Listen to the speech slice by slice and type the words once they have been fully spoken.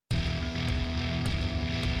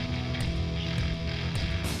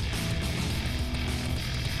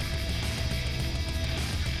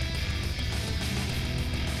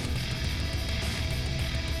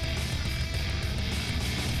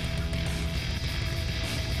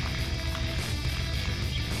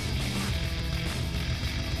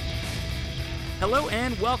Hello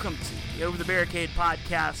and welcome to the Over the Barricade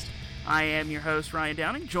podcast. I am your host, Ryan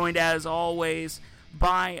Downing, joined as always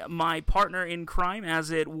by my partner in crime, as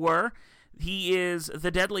it were. He is the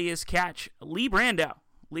deadliest catch, Lee Brando.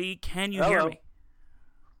 Lee, can you hear me?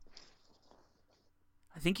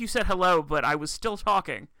 I think you said hello, but I was still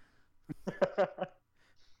talking.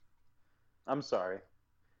 I'm sorry.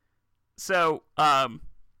 So, the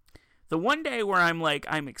one day where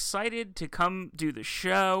I'm excited to come do the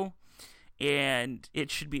show, and it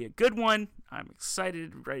should be a good one. I'm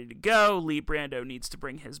excited, ready to go. Lee Brando needs to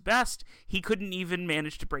bring his best. He couldn't even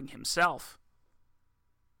manage to bring himself.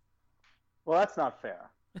 Well, that's not fair.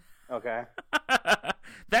 Okay.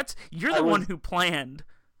 You're the one who planned.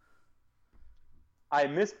 I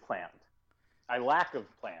misplanned. I lack of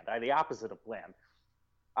planned. I the opposite of planned.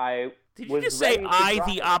 Did you just say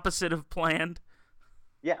the opposite of planned?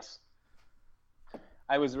 Yes.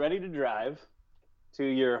 I was ready to drive to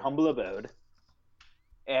your humble abode,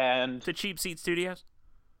 and to Cheap Seat Studios?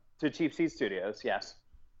 To Cheap Seat Studios, yes.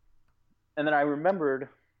 And then I remembered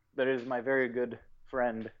that it is my very good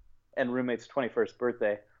friend and roommate's 21st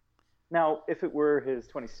birthday. Now, if it were his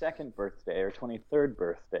 22nd birthday or 23rd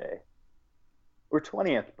birthday or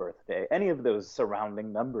 20th birthday, any of those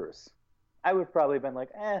surrounding numbers, I would probably have been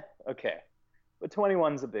like, okay. But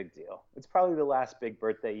 21's a big deal. It's probably the last big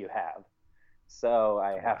birthday you have. So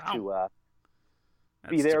I have to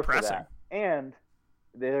be there for that. And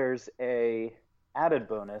there's a added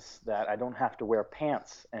bonus that I don't have to wear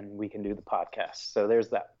pants and we can do the podcast. So there's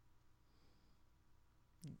that.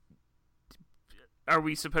 Are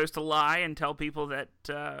we supposed to lie and tell people that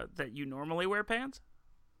that you normally wear pants?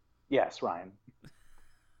 Yes, Ryan.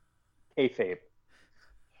 Kayfabe.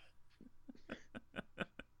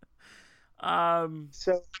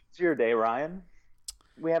 So it's your day, Ryan.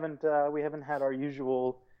 We haven't had our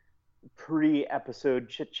usual pre-episode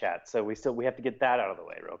chit-chat, so we have to get that out of the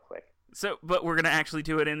way real quick. So, but we're going to actually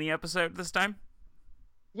do it in the episode this time?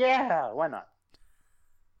 Yeah, why not?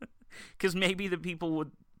 Because maybe the people would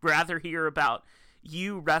rather hear about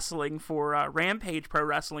you wrestling for Rampage Pro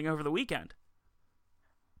Wrestling over the weekend.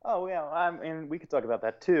 Oh, yeah, I mean, we could talk about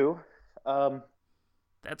that too.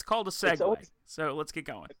 That's called a segue, so let's get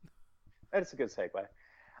going. That's a good segue.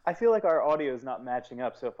 I feel like our audio is not matching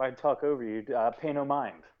up, so if I talk over you, pay no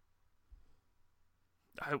mind.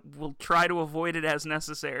 I will try to avoid it as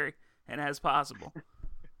necessary and as possible.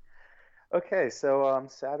 Okay, so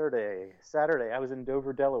Saturday, I was in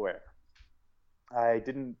Dover, Delaware. I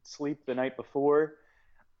didn't sleep the night before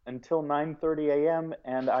until 9:30 a.m.,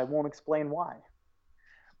 and I won't explain why.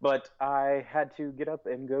 But I had to get up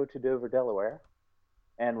and go to Dover, Delaware,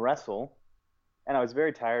 and wrestle, and I was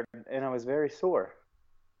very tired, and I was very sore.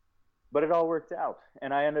 But it all worked out,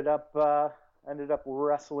 and I ended up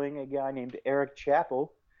wrestling a guy named Eric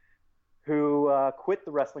Chappell, who quit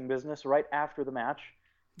the wrestling business right after the match.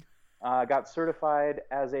 Got certified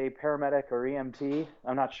as a paramedic or EMT.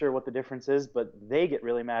 I'm not sure what the difference is, but they get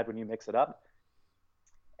really mad when you mix it up.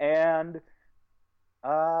 And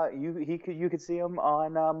you could see him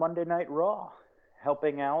on Monday Night Raw,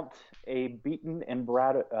 helping out a beaten and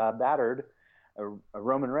battered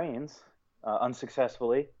Roman Reigns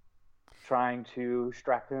unsuccessfully, trying to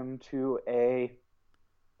strap him to a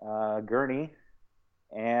gurney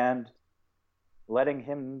and letting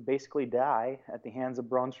him basically die at the hands of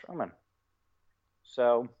Braun Strowman.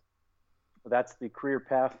 So that's the career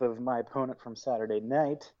path of my opponent from Saturday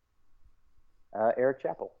night, Eric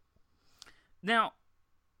Chappell. Now,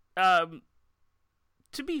 to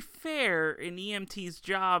be fair, an EMT's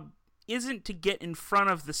job isn't to get in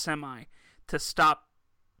front of the semi to stop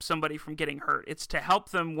somebody from getting hurt. It's to help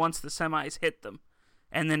them once the semis hit them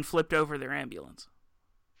and then flipped over their ambulance.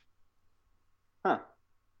 Huh.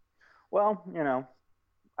 Well,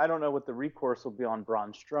 I don't know what the recourse will be on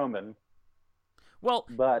Braun Strowman. Well,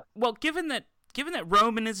 given that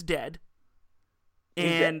Roman is dead,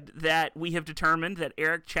 and that we have determined that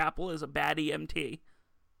Eric Chappell is a bad EMT.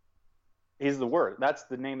 He's the word. That's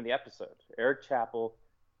the name of the episode. Eric Chappell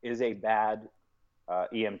is a bad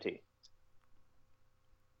EMT.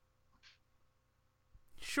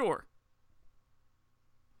 Sure.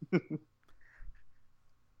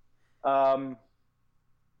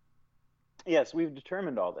 Yes, we've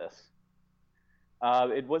determined all this.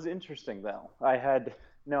 It was interesting, though. I had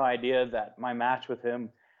no idea that my match with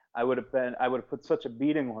him, I would have put such a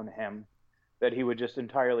beating on him that he would just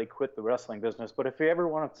entirely quit the wrestling business. But if he ever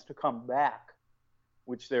wants to come back,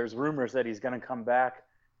 which there's rumors that he's going to come back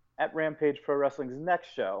at Rampage Pro Wrestling's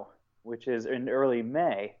next show, which is in early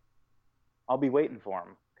May, I'll be waiting for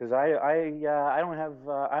him because I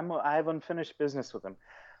have unfinished business with him.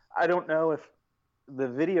 I don't know if the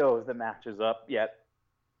video of the match is up yet,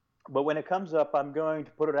 but when it comes up, I'm going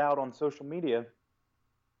to put it out on social media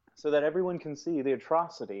so that everyone can see the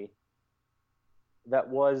atrocity that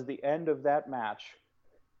was the end of that match,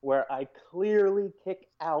 where I clearly kick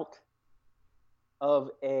out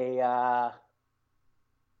of a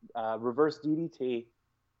reverse DDT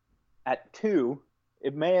at 2.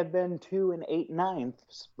 It may have been 2 8/9,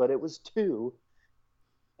 but it was 2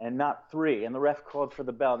 and not 3. And the ref called for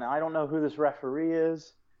the bell. Now, I don't know who this referee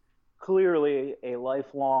is. Clearly a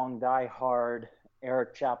lifelong, die-hard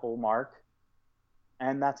Eric Chappell mark,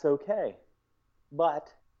 and that's okay.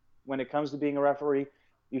 But when it comes to being a referee,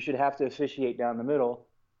 you should have to officiate down the middle.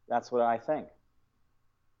 That's what I think.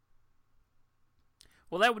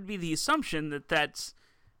 Well, that would be the assumption that that's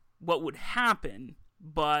what would happen,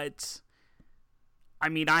 but I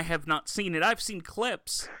mean, I have not seen it. I've seen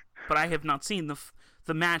clips, but I have not seen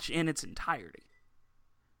the match in its entirety.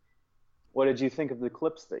 What did you think of the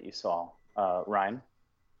clips that you saw, Ryan?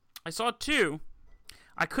 I saw 2.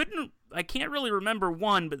 I can't really remember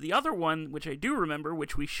one, but the other one, which I do remember,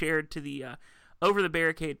 which we shared to the Over the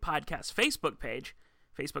Barricade podcast Facebook page,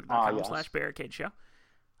 facebook.com/barricade show,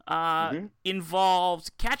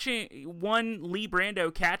 involved Lee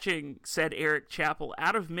Brando catching said Eric Chappell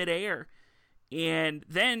out of midair and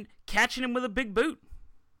then catching him with a big boot.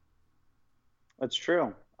 That's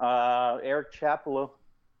true. Eric Chappell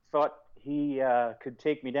thought he could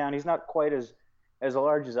take me down. He's not quite as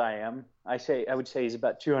large as I am. I would say he's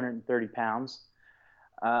about 230 pounds.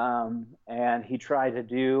 And he tried to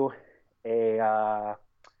do a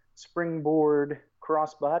springboard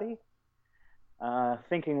crossbody,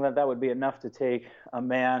 thinking that would be enough to take a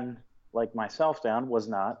man like myself down. Was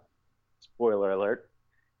not. Spoiler alert.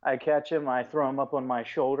 I catch him, I throw him up on my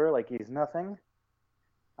shoulder like he's nothing.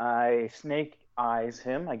 I snake eyes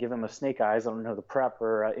him. I give him a snake eyes. I don't know the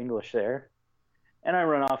proper English there. And I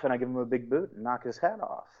run off and I give him a big boot and knock his head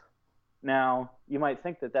off. Now, you might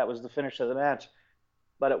think that was the finish of the match,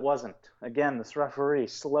 but it wasn't. Again, this referee,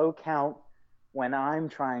 slow count when I'm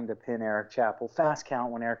trying to pin Eric Chappell, fast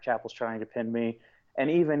count when Eric Chappell's trying to pin me, and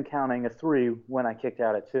even counting a 3 when I kicked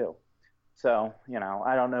out at 2. So,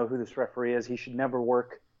 I don't know who this referee is. He should never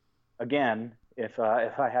work again. If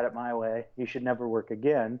I had it my way, he should never work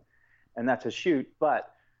again, and that's a shoot,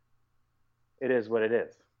 but it is what it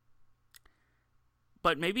is.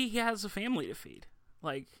 But maybe he has a family to feed.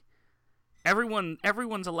 Like,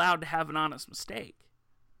 everyone's allowed to have an honest mistake.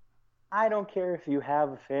 I don't care if you have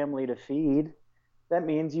a family to feed. That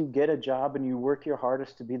means you get a job and you work your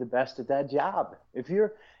hardest to be the best at that job. If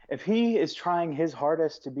he is trying his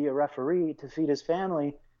hardest to be a referee to feed his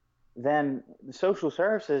family, then the social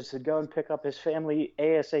services should go and pick up his family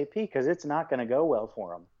ASAP, because it's not going to go well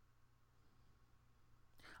for him.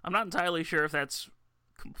 I'm not entirely sure if that's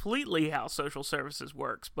completely how social services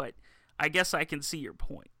works, but I guess I can see your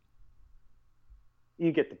point.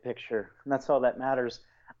 You get the picture, and that's all that matters.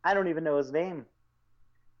 I don't even know his name.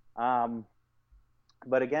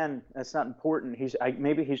 But again, that's not important.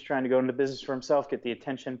 Maybe he's trying to go into business for himself, get the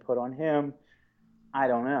attention put on him. I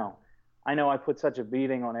don't know. I know I put such a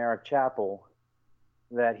beating on Eric Chappell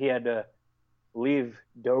that he had to leave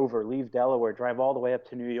Dover, leave Delaware, drive all the way up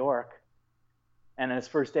to New York. And his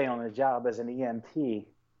first day on the job as an EMT,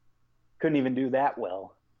 couldn't even do that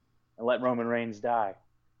well, and let Roman Reigns die.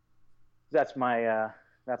 That's my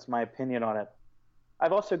opinion on it.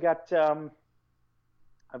 I've also got this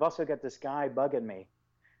guy bugging me.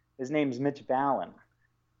 His name's Mitch Vallon.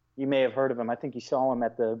 You may have heard of him. I think you saw him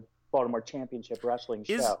at the Baltimore Championship Wrestling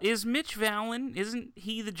show. Is Mitch Vallon? Isn't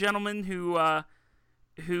he the gentleman who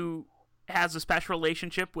has a special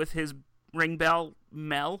relationship with his ring bell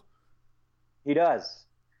Mel? He does.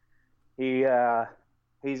 He's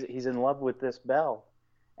in love with this bell,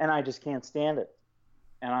 and I just can't stand it,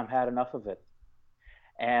 and I've had enough of it.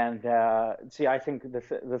 And see, I think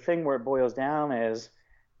the thing where it boils down is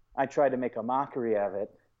I tried to make a mockery of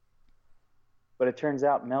it, but it turns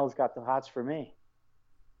out Mel's got the hots for me.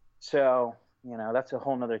 So, that's a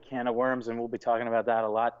whole nother can of worms, and we'll be talking about that a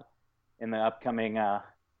lot in the upcoming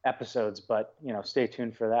episodes, but, stay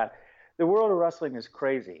tuned for that. The world of wrestling is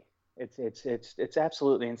crazy. It's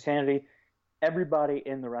absolutely insanity. Everybody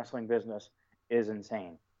in the wrestling business is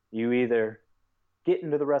insane. You either get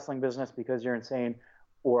into the wrestling business because you're insane,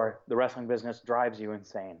 or the wrestling business drives you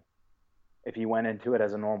insane if you went into it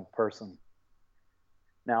as a normal person.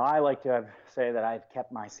 Now, I like to say that I've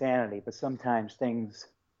kept my sanity, but sometimes things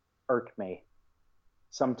irk me.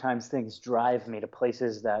 Sometimes things drive me to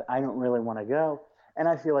places that I don't really want to go, and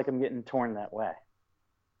I feel like I'm getting torn that way.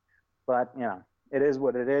 But, it is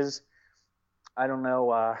what it is. I don't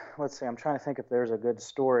know. Let's see. I'm trying to think if there's a good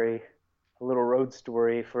story little road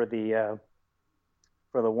story for the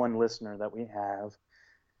one listener that we have.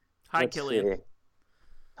 Hi, Let's Killian. see.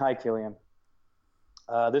 Hi, Killian.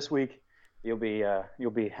 This week you'll be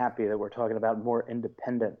happy that we're talking about more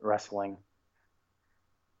independent wrestling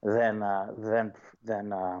than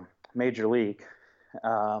Major League.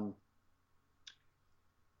 I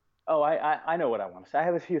know what I want to say. I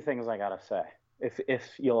have a few things I gotta say, if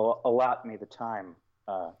you'll allot me the time,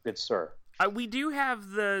 good sir. We do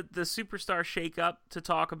have the superstar shakeup to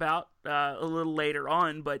talk about a little later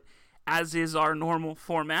on, but as is our normal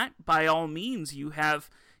format, by all means, you have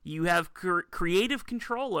creative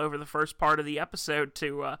control over the first part of the episode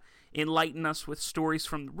to enlighten us with stories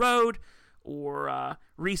from the road or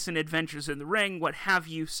recent adventures in the ring, what have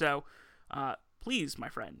you. So, please, my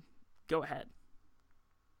friend, go ahead.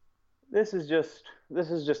 This is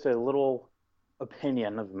just a little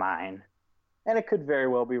opinion of mine, and it could very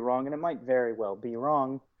well be wrong, and it might very well be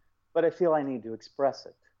wrong, but I feel I need to express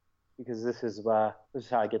it because this is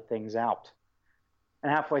how I get things out.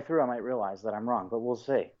 And halfway through, I might realize that I'm wrong, but we'll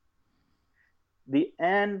see. The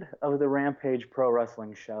end of the Rampage Pro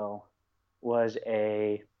Wrestling show was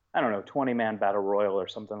a, I don't know, 20-man battle royal or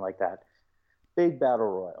something like that. Big battle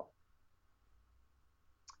royal.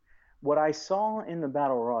 What I saw in the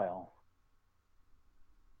battle royal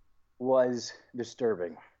was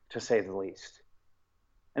disturbing, to say the least.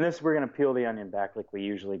 And this, we're going to peel the onion back like we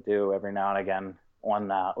usually do every now and again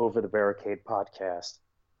on Over the Barricade podcast.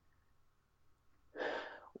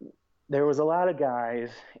 There was a lot of guys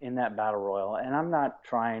in that battle royal, and I'm not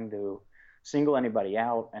trying to single anybody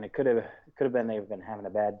out, and it could have been they've been having a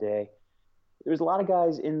bad day. There was a lot of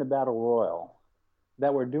guys in the battle royal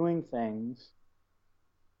that were doing things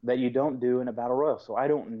that you don't do in a battle royal. So I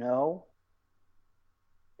don't know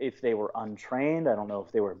if they were untrained. I don't know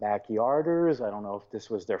if they were backyarders. I don't know if this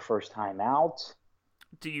was their first time out.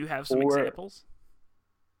 Do you have some examples?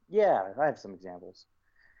 Yeah, I have some examples.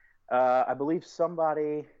 I believe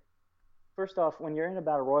somebody, first off, when you're in a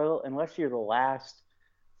battle royal, unless you're the last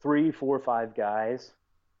 3, 4, 5 guys,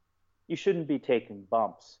 you shouldn't be taking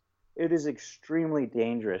bumps. It is extremely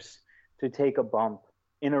dangerous to take a bump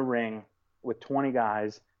in a ring with 20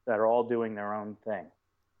 guys that are all doing their own thing.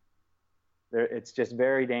 It's just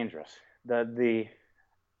very dangerous. The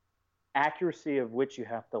accuracy of which you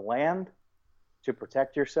have to land to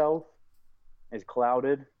protect yourself is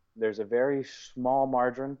clouded. There's a very small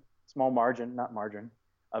margin,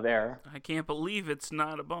 of error. I can't believe it's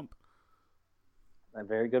not a bump. A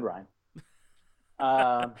very good rhyme.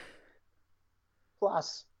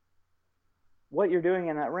 Plus, what you're doing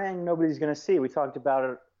in that ring, nobody's going to see. We talked about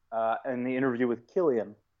it in the interview with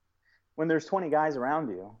Killian. When there's 20 guys around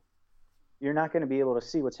you, you're not going to be able to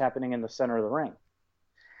see what's happening in the center of the ring.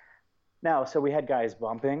 Now, so we had guys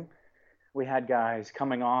bumping. We had guys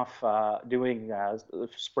coming off doing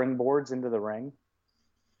springboards into the ring.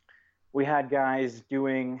 We had guys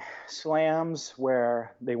doing slams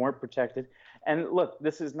where they weren't protected. And look,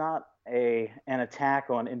 this is not an attack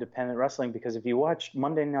on independent wrestling, because if you watched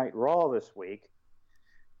Monday Night Raw this week,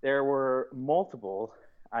 there were multiple,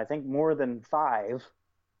 I think more than 5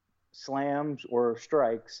 slams or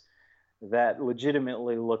strikes that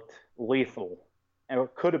legitimately looked lethal, and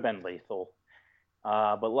it could have been lethal.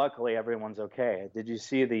 But luckily, everyone's okay. Did you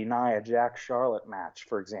see the Nia Jax Charlotte match,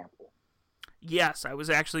 for example? Yes, I was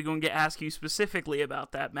actually going to ask you specifically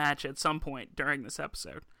about that match at some point during this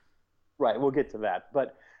episode. Right, we'll get to that.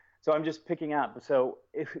 But so I'm just picking out. So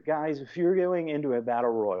if you're going into a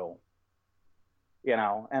battle royal, and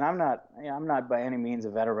I'm not by any means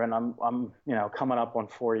a veteran. I'm coming up on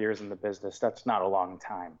 4 years in the business. That's not a long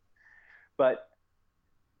time. But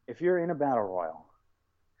if you're in a battle royal,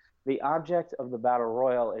 the object of the battle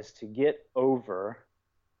royal is to get over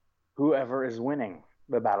whoever is winning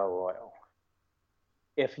the battle royal.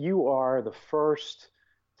 If you are the first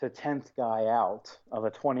to 10th guy out of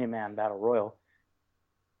a 20-man battle royal,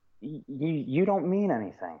 you don't mean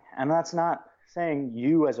anything. And that's not saying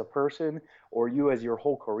you as a person or you as your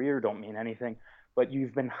whole career don't mean anything, but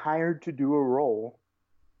you've been hired to do a role,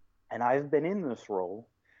 and I've been in this role.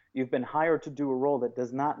 You've been hired to do a role that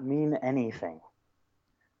does not mean anything.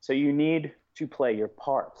 So you need to play your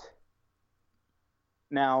part.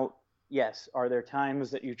 Now, yes, are there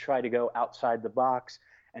times that you try to go outside the box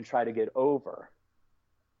and try to get over?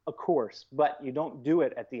 Of course, but you don't do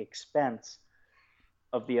it at the expense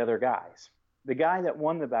of the other guys. The guy that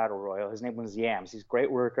won the Battle Royal, his name was Yams. He's a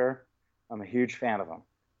great worker. I'm a huge fan of him.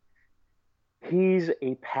 He's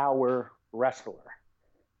a power wrestler.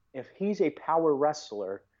 If he's a power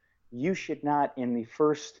wrestler, you should not, in the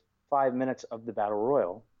first 5 minutes of the Battle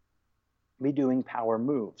Royal, be doing power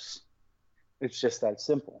moves. It's just that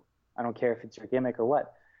simple. I don't care if it's your gimmick or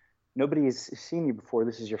what. Nobody has seen you before.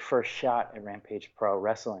 This is your first shot at Rampage Pro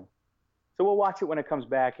Wrestling. So we'll watch it when it comes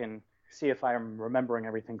back and see if I'm remembering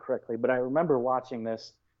everything correctly. But I remember watching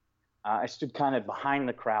this. I stood kind of behind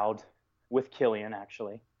the crowd with Killian,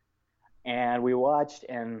 actually. And we watched,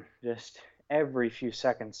 and just every few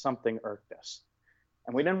seconds, something irked us.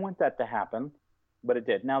 And we didn't want that to happen, but it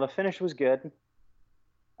did. Now, the finish was good.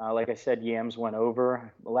 Like I said, Yams went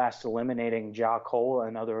over, last eliminating Ja Cole,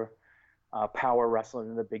 another power wrestler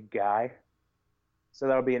and the big guy. So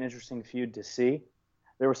that'll be an interesting feud to see.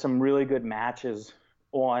 There were some really good matches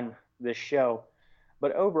on this show.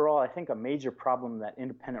 But overall, I think a major problem that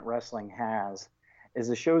independent wrestling has is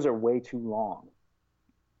the shows are way too long.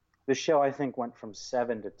 The show, I think, went from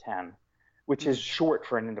 7 to 10, which is short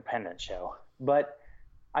for an independent show. But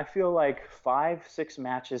I feel like 5, 6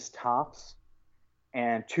 matches tops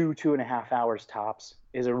and 2.5 hours tops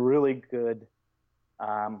is a really good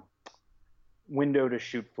window to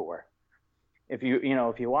shoot for. If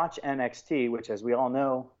you watch NXT, which, as we all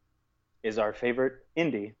know, is our favorite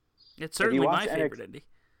indie. It's certainly my favorite indie.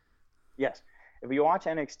 Yes. If you watch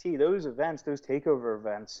NXT, those events, those takeover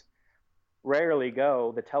events, rarely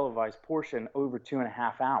go, the televised portion, over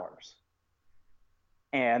 2.5 hours.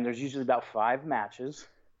 And there's usually about 5 matches,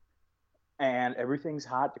 and everything's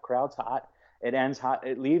hot, the crowd's hot, it ends hot,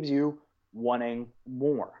 it leaves you wanting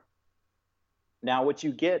more. Now, what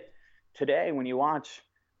you get today when you watch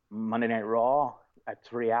Monday Night Raw at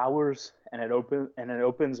 3 hours, and it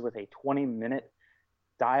opens with a 20-minute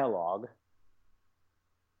dialogue,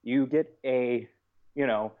 you get a,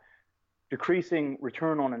 decreasing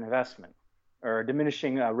return on an investment, or a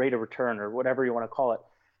diminishing rate of return, or whatever you want to call it.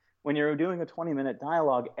 When you're doing a 20-minute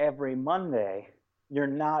dialogue every Monday, you're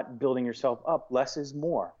not building yourself up. Less is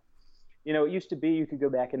more. It used to be you could go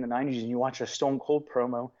back in the 90s and you watch a Stone Cold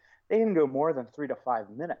promo. They didn't go more than 3 to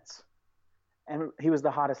 5 minutes. And he was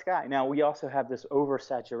the hottest guy. Now, we also have this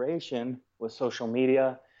oversaturation with social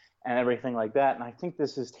media and everything like that. And I think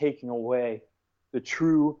this is taking away the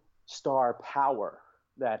true star power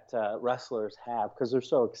that wrestlers have, because they're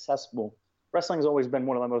so accessible. Wrestling has always been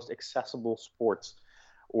one of the most accessible sports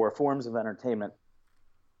or forms of entertainment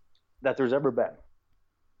that there's ever been.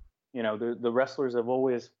 The wrestlers have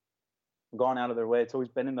always gone out of their way. It's always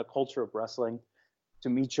been in the culture of wrestling to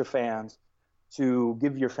meet your fans, to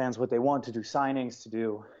give your fans what they want, to do signings, to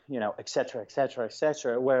do, et cetera, et cetera, et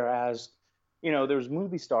cetera. Whereas, there's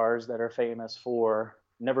movie stars that are famous for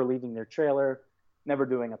never leaving their trailer, never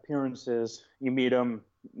doing appearances. You meet them,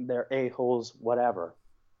 they're a-holes, whatever.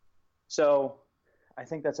 So I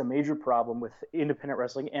think that's a major problem with independent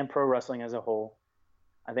wrestling and pro wrestling as a whole.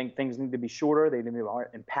 I think things need to be shorter. They need to be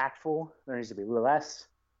more impactful. There needs to be less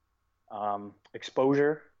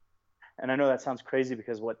exposure. And I know that sounds crazy,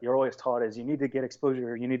 because what you're always taught is you need to get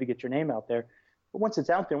exposure, you need to get your name out there. But once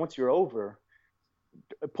it's out there, once you're over,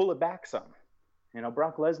 pull it back some.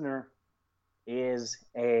 Brock Lesnar is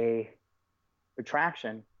a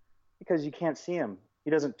attraction because you can't see him.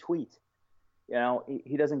 He doesn't tweet.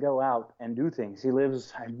 He doesn't go out and do things. He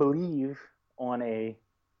lives, I believe, on a,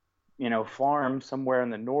 farm somewhere in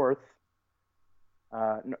the north,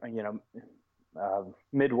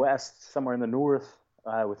 Midwest, somewhere in the north,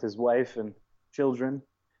 with his wife and children,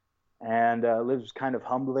 and lives kind of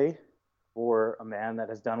humbly for a man that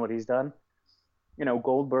has done what he's done.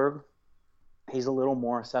 Goldberg, he's a little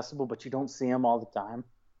more accessible, but you don't see him all the time.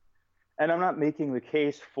 And I'm not making the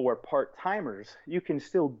case for part-timers. You can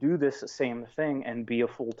still do this same thing and be a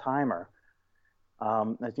full-timer.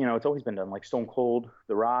 It's always been done, like Stone Cold,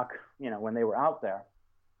 The Rock, when they were out there.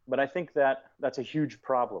 But I think that's a huge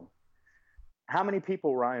problem. How many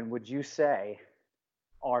people, Ryan, would you say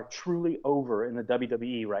are truly over in the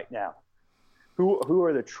WWE right now? Who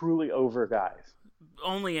are the truly over guys?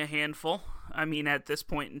 Only a handful. I mean, at this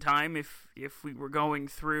point in time, if we were going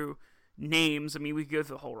through names, I mean, we could go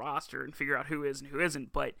through the whole roster and figure out who is and who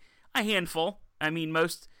isn't, but a handful. I mean,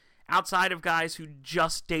 most outside of guys who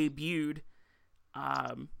just debuted,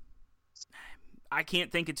 I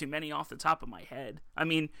can't think of too many off the top of my head. I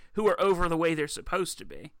mean, who are over the way they're supposed to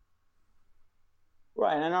be.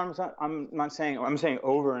 Right, and I'm saying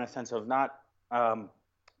over in a sense of not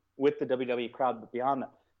with the WWE crowd, but beyond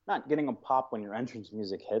that, not getting a pop when your entrance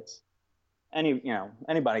music hits.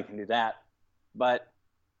 Anybody can do that, but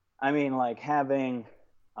I mean, like having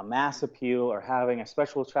a mass appeal or having a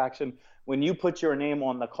special attraction. When you put your name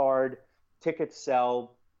on the card, tickets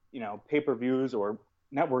sell, pay-per-views or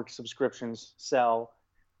network subscriptions sell,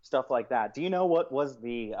 stuff like that. Do you know what was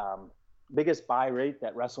the biggest buy rate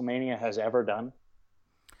that WrestleMania has ever done?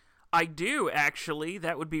 I do, actually.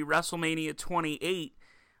 That would be WrestleMania 28.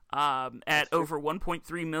 at over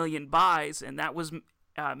 1.3 million buys, and that was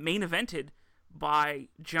main evented by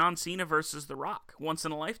John Cena versus The Rock, Once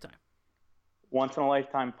in a Lifetime. Once in a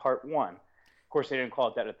Lifetime Part 1. Of course, they didn't call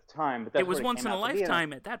it that at the time, but that's it was what Once in a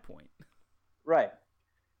Lifetime at that point. Right.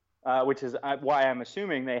 Which is why I'm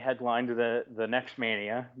assuming they headlined the next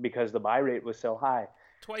Mania, because the buy rate was so high.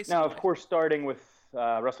 Twice. Now, of course, starting with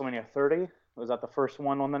WrestleMania 30, was that the first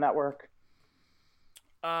one on the network?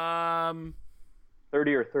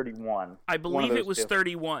 30 or 31? I believe it was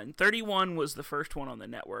 31. 31 was the first one on the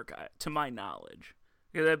network, to my knowledge.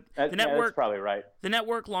 The network, that's probably right. The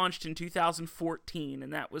network launched in 2014,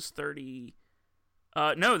 and that was 30.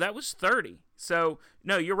 No, that was 30. So,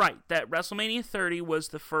 no, you're right. That WrestleMania 30 was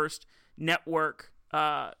the first network.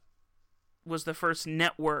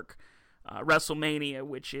 WrestleMania,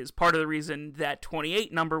 which is part of the reason that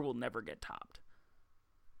 28 number will never get topped.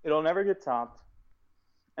 It'll never get topped,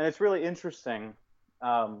 and it's really interesting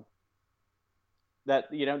that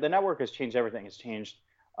the network has changed everything. It's changed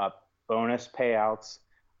bonus payouts.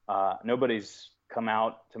 Nobody's come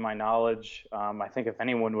out, to my knowledge. I think if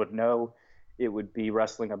anyone would know, it would be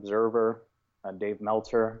Wrestling Observer, Dave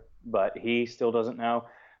Meltzer, but he still doesn't know.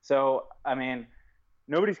 So, I mean,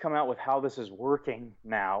 nobody's come out with how this is working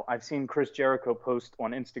now. I've seen Chris Jericho post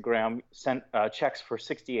on Instagram, sent checks for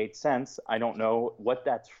 68 cents. I don't know what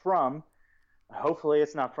that's from. Hopefully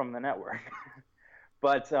it's not from the network.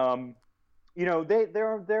 But, they're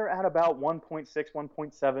at about 1.6,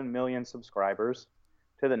 1.7 million subscribers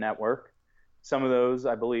to the network. Some of those,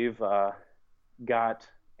 I believe, got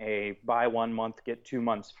a buy 1 month, get 2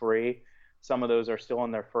 months free. Some of those are still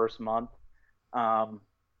in their first month.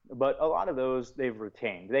 But a lot of those they've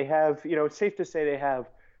retained. They have, it's safe to say they have,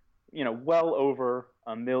 well over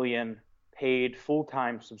 1 million paid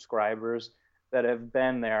full-time subscribers that have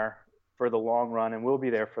been there for the long run and will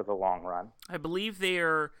be there for the long run. I believe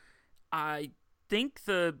I think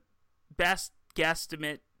the best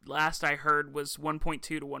guesstimate last I heard was 1.2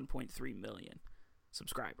 to 1.3 million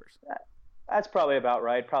subscribers. That's probably about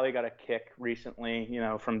right. Probably got a kick recently,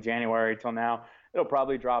 from January till now. It'll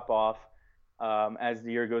probably drop off as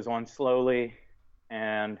the year goes on slowly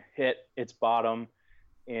and hit its bottom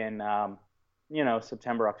in,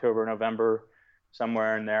 September, October, November,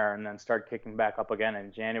 somewhere in there, and then start kicking back up again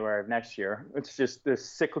in January of next year. It's just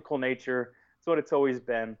this cyclical nature. It's what it's always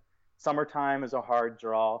been. Summertime is a hard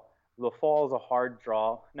draw. The fall is a hard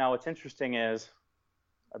draw. Now, what's interesting is,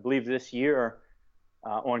 I believe this year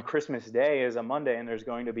on Christmas Day is a Monday, and there's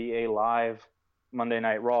going to be a live Monday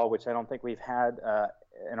Night Raw, which I don't think we've had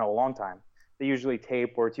in a long time. They usually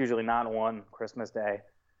tape, or it's usually not on Christmas Day.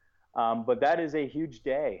 But that is a huge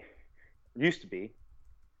day. It used to be.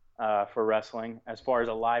 For wrestling, as far as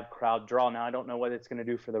a live crowd draw. Now, I don't know what it's going to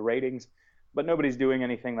do for the ratings, but nobody's doing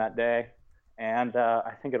anything that day, and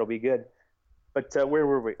I think it'll be good. But where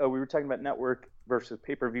were we? Oh, we were talking about network versus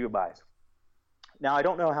pay-per-view buys. Now, I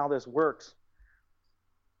don't know how this works,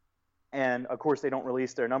 and of course, they don't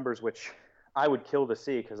release their numbers, which I would kill to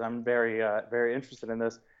see because I'm very, very interested in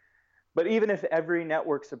this. But even if every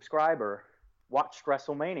network subscriber watched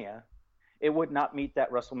WrestleMania, it would not meet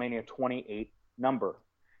that WrestleMania 28 number.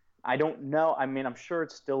 I don't know. I mean, I'm sure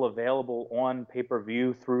it's still available on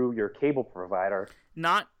pay-per-view through your cable provider.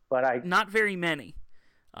 Not very many.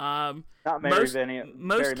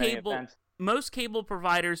 Most cable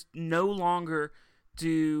providers no longer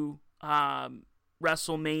do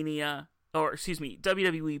WrestleMania, or excuse me,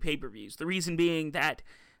 WWE pay-per-views. The reason being that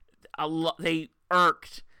they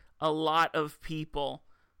irked a lot of people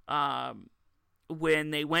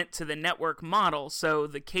when they went to the network model, so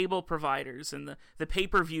the cable providers and the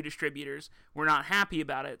pay-per-view distributors were not happy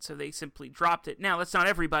about it, so they simply dropped it. Now, that's not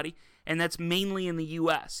everybody, and that's mainly in the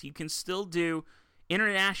U.S. You can still do,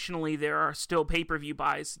 internationally, there are still pay-per-view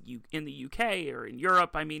buys in the UK or in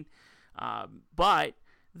Europe, but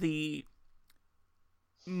the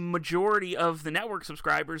majority of the network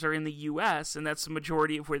subscribers are in the U.S., and that's the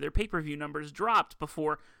majority of where their pay-per-view numbers dropped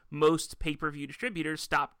before most pay-per-view distributors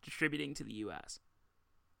stopped distributing to the U.S.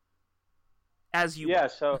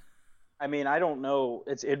 So, I don't know.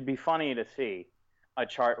 It'd be funny to see a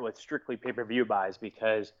chart with strictly pay-per-view buys,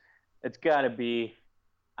 because it's got to be,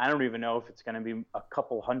 I don't even know if it's going to be a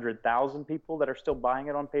couple 100,000 people that are still buying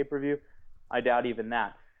it on pay-per-view. I doubt even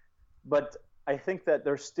that. But I think that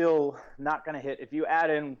they're still not going to hit. If you add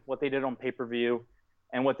in what they did on pay-per-view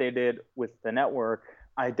and what they did with the network,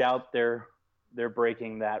 I doubt they're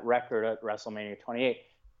breaking that record at WrestleMania 28.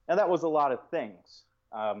 Now, that was a lot of things.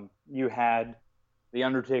 You had The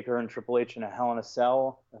Undertaker and Triple H in a Hell in a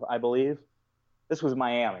Cell, I believe. This was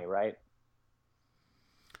Miami, right?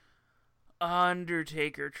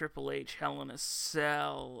 Undertaker, Triple H, Hell in a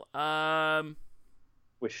Cell.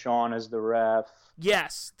 With Shawn as the ref.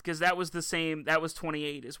 Yes, because that was the same. That was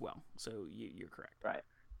 28 as well. So you're correct. Right.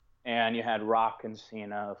 And you had Rock and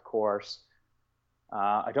Cena, of course.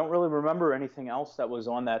 I don't really remember anything else that was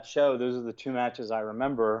on that show. Those are the two matches I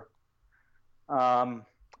remember.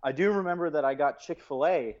 I do remember that I got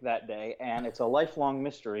Chick-fil-A that day, and it's a lifelong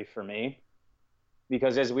mystery for me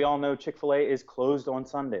because, as we all know, Chick-fil-A is closed on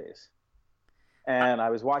Sundays. And I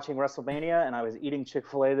was watching WrestleMania, and I was eating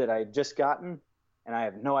Chick-fil-A that I had just gotten, and I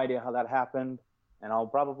have no idea how that happened, and I'll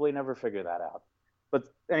probably never figure that out. But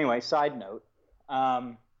anyway, side note.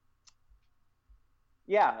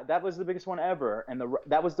 Yeah, that was the biggest one ever, and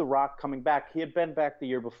that was The Rock coming back. He had been back the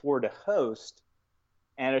year before to host,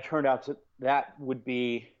 and it turned out that would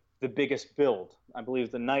be the biggest build. I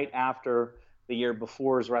believe the night after the year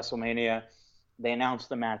before's WrestleMania, they announced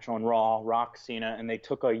the match on Raw, Rock, Cena, and they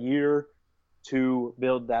took a year to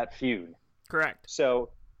build that feud. Correct. So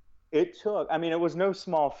it was no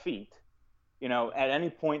small feat. You know, at any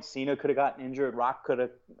point, Cena could have gotten injured, Rock could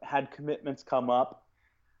have had commitments come up.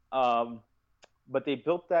 But they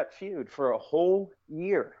built that feud for a whole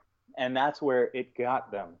year, and that's where it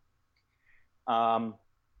got them.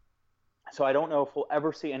 So I don't know if we'll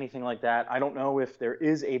ever see anything like that. I don't know if there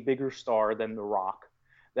is a bigger star than The Rock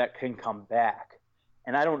that can come back.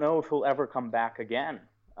 And I don't know if he'll ever come back again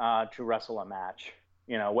to wrestle a match.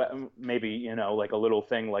 You know, maybe, you know, like a little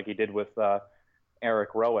thing like he did with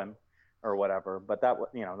Eric Rowan or whatever. But that,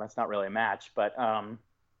 you know, that's not really a match. But,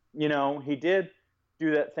 you know, he did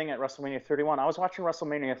do that thing at WrestleMania 31. I was watching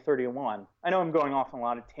WrestleMania 31. I know I'm going off on a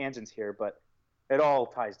lot of tangents here, but it all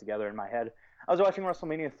ties together in my head. I was watching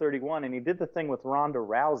WrestleMania 31, and he did the thing with Ronda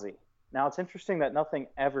Rousey. Now, it's interesting that nothing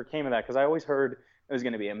ever came of that, because I always heard it was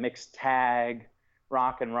going to be a mixed tag,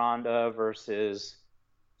 Rock and Ronda versus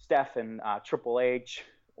Steph and Triple H,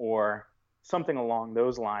 or something along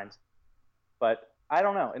those lines. But I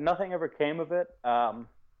don't know. Nothing ever came of it.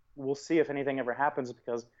 We'll see if anything ever happens,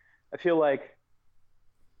 because I feel like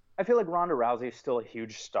Ronda Rousey is still a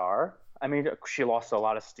huge star. I mean, she lost a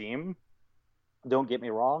lot of steam. Don't get me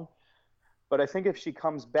wrong. But I think if she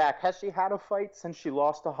comes back, has she had a fight since she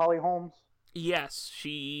lost to Holly Holmes? Yes,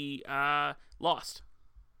 she lost.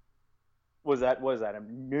 Was that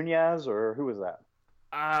Nunez, or who was that?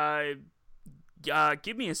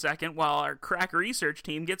 Give me a second while our crack research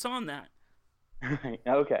team gets on that.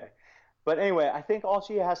 Okay. But anyway, I think all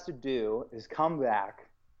she has to do is come back,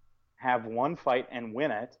 have one fight, and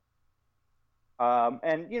win it.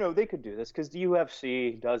 And, you know, they could do this because the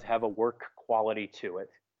UFC does have a work quality to it.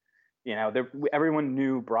 You know, everyone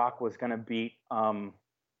knew Brock was going to beat Mark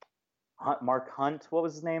Hunt. What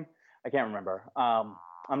was his name? I can't remember.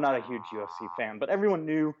 I'm not a huge UFC fan, but everyone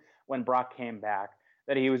knew when Brock came back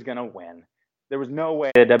that he was going to win. There was no way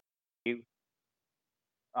that WWE...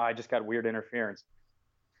 I just got weird interference.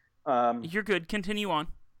 You're good. Continue on.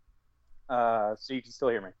 So you can still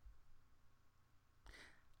hear me.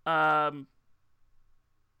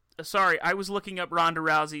 Sorry, I was looking up Ronda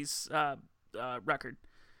Rousey's record.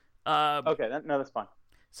 Okay, no, that's fine.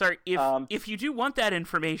 Sorry, if you do want that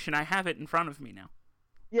information, I have it in front of me now.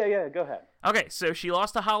 Yeah, go ahead. Okay, so she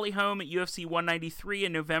lost to Holly Holm at UFC 193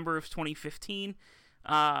 in November of 2015.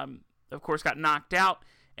 Of course, got knocked out.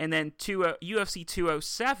 And then UFC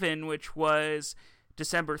 207, which was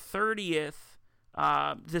December 30th,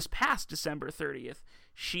 this past December 30th,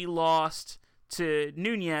 she lost to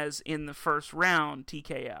Nunez in the first round,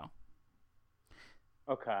 TKO.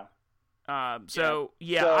 Okay. So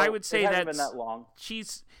I would say it hasn't been that long.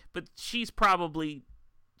 She's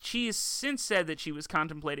since said that she was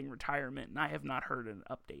contemplating retirement, and I have not heard an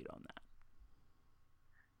update on that.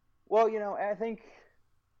 Well, you know, I think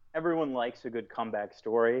everyone likes a good comeback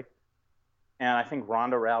story, and I think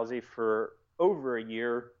Ronda Rousey for over a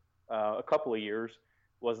year, a couple of years,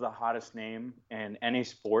 was the hottest name in any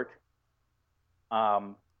sport.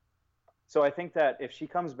 So I think that if she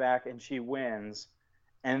comes back and she wins,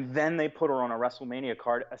 and then they put her on a WrestleMania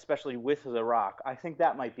card, especially with The Rock, I think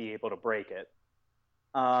that might be able to break it.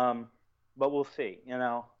 But we'll see. You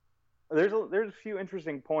know, there's a few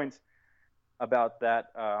interesting points about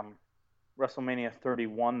that WrestleMania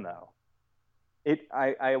 31 though.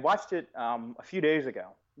 I watched it a few days ago,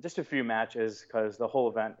 just a few matches because the whole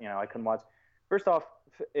event, you know, I couldn't watch. First off,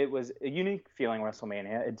 it was a unique feeling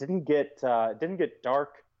WrestleMania. It didn't get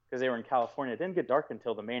dark because they were in California. It didn't get dark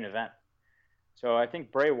until the main event. So I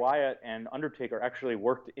think Bray Wyatt and Undertaker actually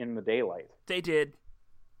worked in the daylight. They did.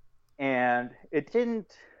 And it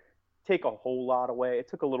didn't take a whole lot away. It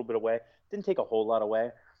took a little bit away. It didn't take a whole lot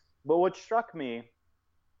away. But what struck me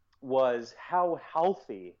was how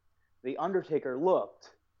healthy The Undertaker looked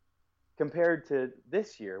compared to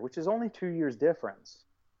this year, which is only 2 years difference.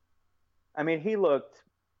 I mean, he looked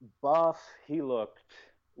buff. He looked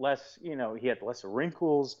less, he had less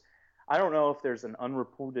wrinkles. I don't know if there's an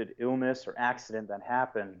unreported illness or accident that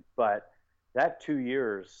happened, but that 2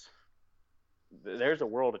 years, there's a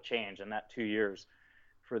world of change in that 2 years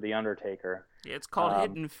for The Undertaker. Yeah, it's called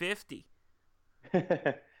hitting 50.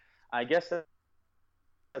 I guess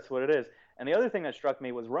that's what it is. And the other thing that struck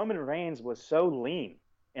me was Roman Reigns was so lean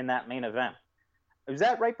in that main event. Was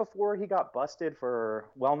that right before he got busted for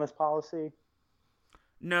wellness policy?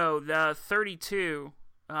 No, the 32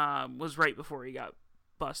 was right before he got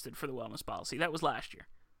busted for the wellness policy. That was last year.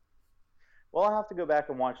 Well, I'll have to go back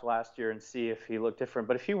and watch last year and see if he looked different.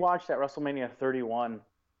 But if you watch that WrestleMania 31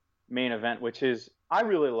 main event, which is, I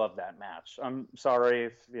really love that match. I'm sorry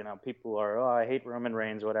if, people are, oh, I hate Roman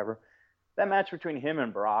Reigns, whatever. That match between him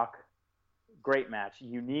and Brock, great match.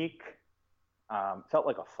 Unique, felt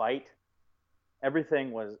like a fight.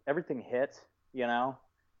 Everything hit,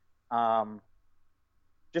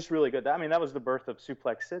 just really good. I mean, that was the birth of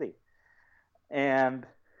Suplex City. And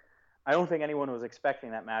I don't think anyone was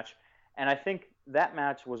expecting that match. And I think that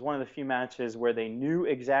match was one of the few matches where they knew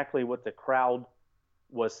exactly what the crowd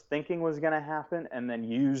was thinking was going to happen and then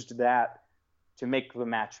used that to make the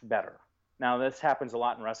match better. Now, this happens a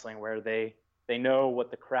lot in wrestling where they know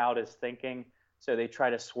what the crowd is thinking, so they try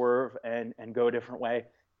to swerve and go a different way.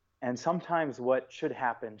 And sometimes what should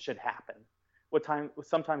happen should happen.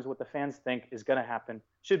 Sometimes what the fans think is going to happen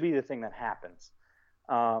should be the thing that happens.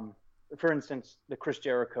 For instance, the Chris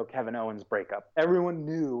Jericho, Kevin Owens breakup. Everyone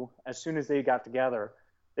knew as soon as they got together,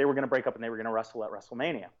 they were going to break up and they were going to wrestle at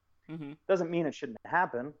WrestleMania. Mm-hmm. Doesn't mean it shouldn't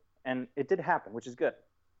happen, and it did happen, which is good.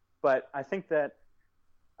 But I think that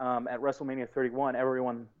at WrestleMania 31,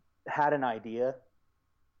 everyone had an idea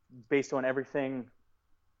based on everything,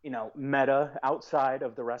 meta outside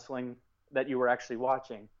of the wrestling that you were actually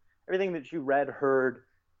watching. Everything that you read, heard,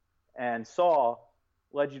 and saw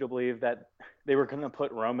led you to believe that they were going to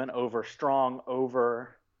put Roman over strong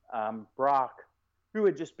over Brock, who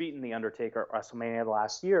had just beaten The Undertaker at WrestleMania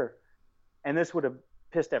last year. And this would have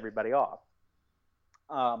pissed everybody off.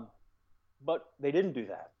 But they didn't do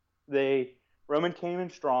that. Roman came in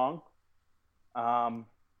strong,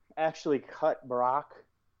 actually cut Brock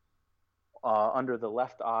under the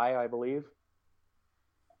left eye, I believe.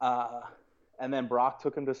 And then Brock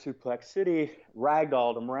took him to Suplex City,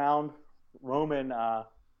 ragdolled him around. Roman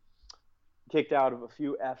kicked out of a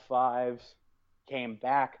few F5s, came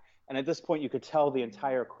back. And at this point, you could tell the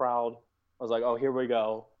entire crowd was like, oh, here we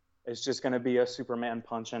go. It's just going to be a Superman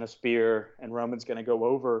punch and a spear, and Roman's going to go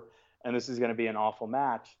over, and this is going to be an awful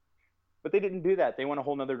match. But they didn't do that. They went a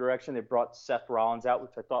whole other direction. They brought Seth Rollins out,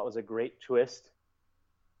 which I thought was a great twist.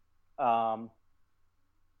 And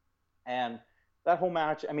that whole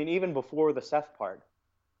match, I mean, even before the Seth part,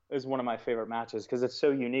 is one of my favorite matches because it's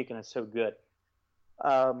so unique and it's so good.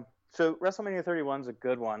 So WrestleMania 31 is a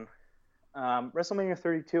good one. WrestleMania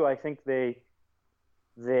 32, I think they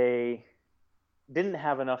didn't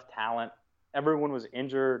have enough talent. Everyone was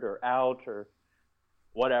injured or out or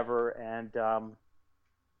whatever, and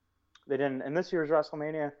they didn't. And this year's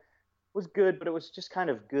WrestleMania was good, but it was just kind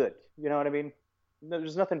of good. You know what I mean?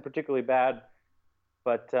 There's nothing particularly bad,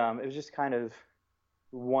 but it was just kind of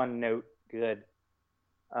one note good.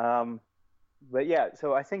 But yeah,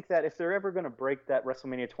 so I think that if they're ever going to break that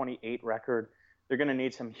WrestleMania 28 record, they're going to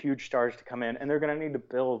need some huge stars to come in, and they're going to need to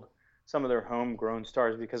build some of their homegrown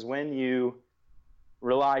stars, because when you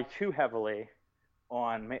rely too heavily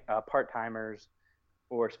on part-timers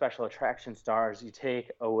or special attraction stars, you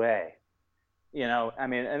take away. I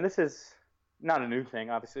mean, and this is not a new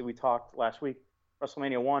thing. Obviously, we talked last week.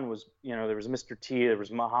 WrestleMania 1 was, there was Mr. T, there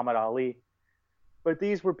was Muhammad Ali. But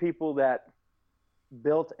these were people that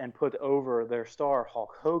built and put over their star,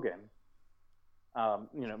 Hulk Hogan.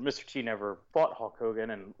 Mr. T never fought Hulk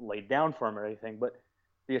Hogan and laid down for him or anything, but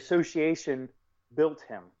the association built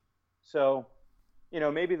him. So,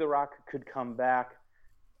 maybe The Rock could come back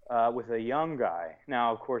with a young guy.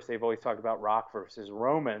 Now, of course, they've always talked about Rock versus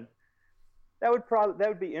Roman. That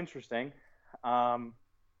would be interesting. I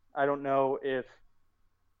don't know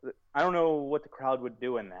what the crowd would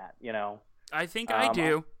do in that. I think I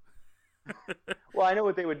do. Well, I know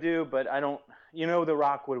what they would do, but I don't. The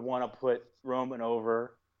Rock would want to put Roman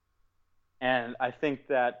over, and I think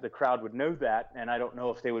that the crowd would know that, and I don't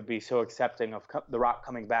know if they would be so accepting of The Rock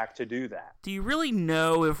coming back to do that. Do you really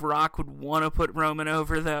know if Rock would want to put Roman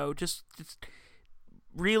over, though? Just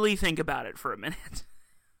really think about it for a minute.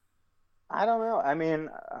 I don't know. I mean,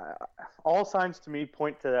 all signs to me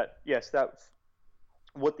point to that. Yes, that's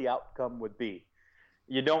what the outcome would be.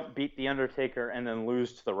 you don't beat the Undertaker and then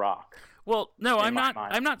lose to The Rock. Well, no, in I'm my not.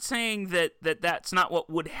 mind. I'm not saying that's not what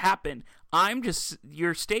would happen. I'm just.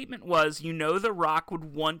 Your statement was, The Rock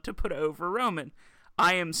would want to put over Roman.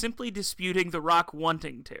 I am simply disputing The Rock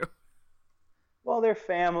wanting to. Well, they're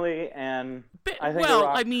family, and I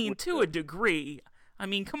think to a degree. I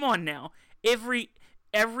mean, come on now. Every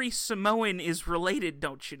Samoan is related,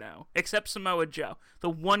 don't you know? Except Samoa Joe, the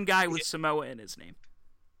one guy with Samoa in his name.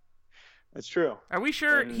 That's true. Are we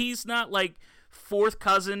sure he's not like fourth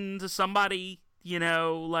cousin to somebody? So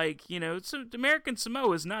American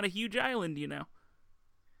Samoa is not a huge island,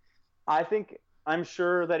 I'm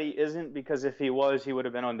sure that he isn't, because if he was, he would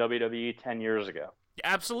have been on WWE 10 years ago.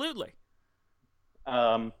 Absolutely.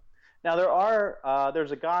 Now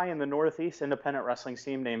there's a guy in the Northeast independent wrestling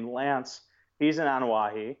scene named Lance. He's in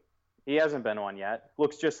Anawahi. He hasn't been on yet.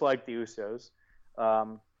 Looks just like the Usos.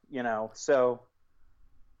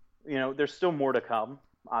 There's still more to come,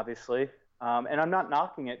 obviously. And I'm not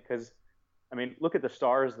knocking it because, look at the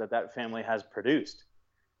stars that family has produced.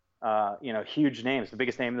 Huge names, the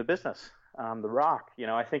biggest name in the business. The Rock.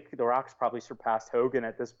 I think The Rock's probably surpassed Hogan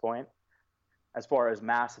at this point as far as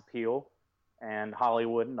mass appeal and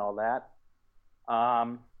Hollywood and all that.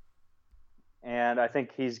 And I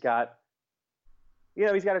think he's got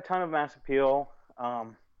a ton of mass appeal.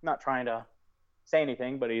 Not trying to say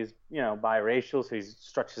anything, but he's, biracial, so he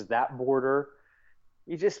stretches that border.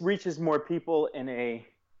 He just reaches more people in a,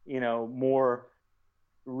 more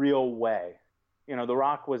real way. The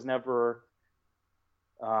Rock was never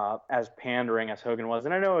as pandering as Hogan was.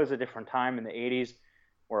 And I know it was a different time in the 80s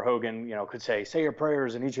where Hogan, could say your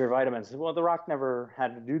prayers and eat your vitamins. Well, The Rock never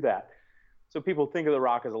had to do that. So people think of The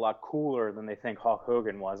Rock as a lot cooler than they think Hulk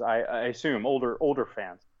Hogan was. I assume older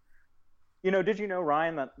fans. Did you know,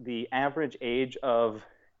 Ryan, that the average age of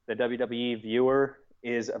the WWE viewer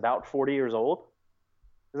is about 40 years old?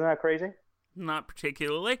 Isn't that crazy? Not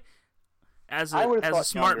particularly. As a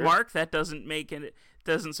smart younger. mark, that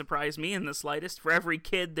doesn't surprise me in the slightest. For every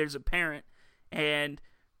kid, there's a parent, and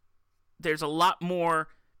there's a lot more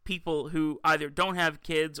people who either don't have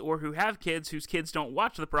kids or who have kids whose kids don't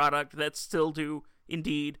watch the product that still do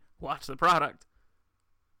indeed watch the product.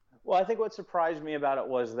 Well, I think what surprised me about it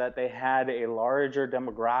was that they had a larger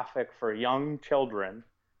demographic for young children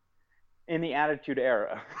in the Attitude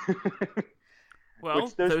Era.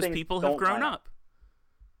 Well, those people have grown up.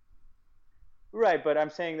 Right, but I'm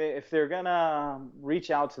saying that if they're going to reach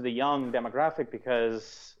out to the young demographic,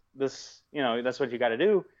 because this, that's what you got to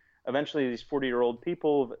do. Eventually, these 40-year-old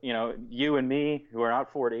people, you and me, who are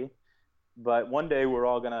not 40, but one day we're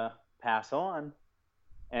all going to pass on.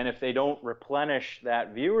 And if they don't replenish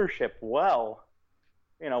that viewership well,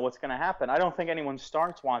 what's going to happen? I don't think anyone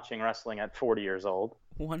starts watching wrestling at 40 years old.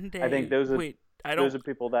 One day. I think those are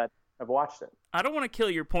people that have watched it. I don't want to kill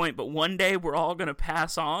your point, but one day we're all going to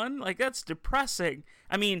pass on? Like, that's depressing.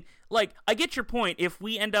 I get your point. If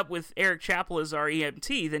we end up with Eric Chappell as our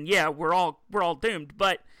EMT, then yeah, we're all doomed.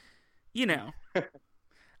 But, Yes,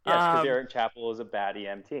 because Eric Chappell is a bad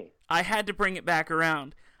EMT. I had to bring it back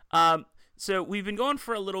around. So we've been going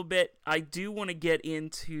for a little bit. I do want to get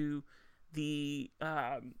into the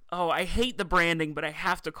I hate the branding, but I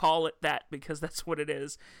have to call it that because that's what it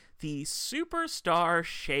is. The Superstar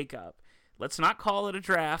Shakeup. Let's not call it a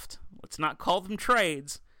draft. Let's not call them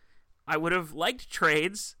trades. I would have liked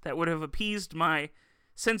trades. That would have appeased my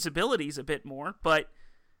sensibilities a bit more, but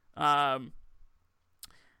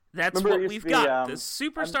that's what we've got. The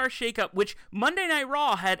Superstar Shakeup, which Monday Night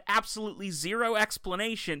Raw had absolutely zero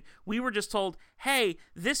explanation. We were just told, hey,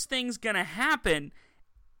 this thing's going to happen.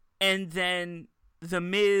 And then The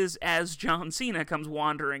Miz as John Cena comes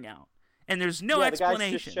wandering out. And there's no explanation.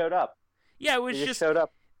 The guys just showed up. Yeah, it was just showed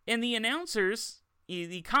up. And the announcers,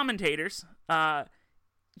 the commentators,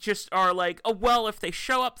 just are like, oh, well, if they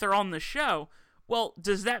show up, they're on the show. Well,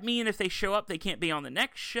 does that mean if they show up, they can't be on the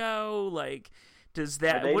next show? Like, does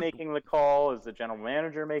that... Are they making the call? Is the general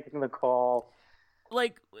manager making the call?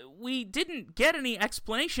 Like, we didn't get any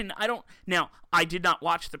explanation. I did not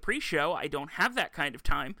watch the pre-show. I don't have that kind of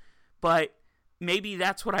time. But maybe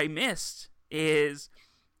that's what I missed, is...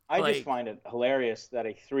 I just find it hilarious that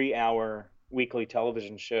a 3-hour weekly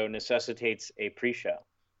television show necessitates a pre-show.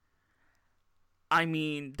 I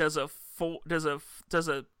mean, does a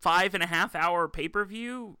 5.5 hour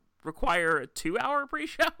pay-per-view require a 2-hour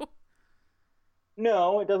pre-show?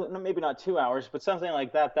 No, it doesn't. Maybe not 2 hours, but something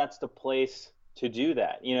like that. That's the place to do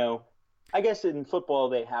that. I guess in football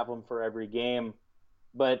they have them for every game,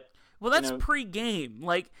 but that's pre-game.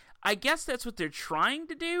 Like, I guess that's what they're trying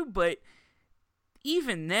to do, but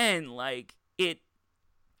even then, like,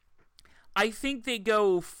 I think they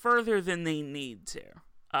go further than they need to.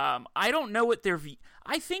 I don't know what their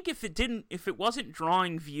I think if it wasn't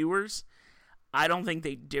drawing viewers, I don't think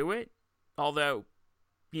they'd do it. Although,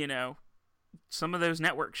 you know, some of those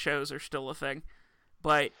network shows are still a thing.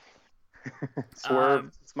 But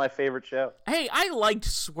Swerve, it's my favorite show. Hey, I liked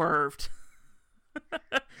Swerved.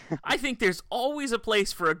 I think there's always a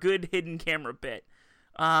place for a good hidden camera bit.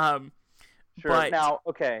 Sure. But, now,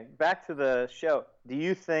 okay, back to the show. Do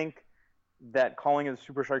you think that calling it the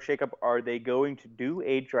Super Shark Shakeup, are they going to do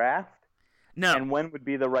a draft? No. And when would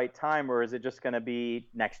be the right time, or is it just going to be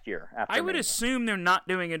next year? After I would assume they're not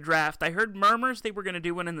doing a draft. I heard murmurs they were going to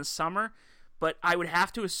do one in the summer, but I would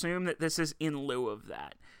have to assume that this is in lieu of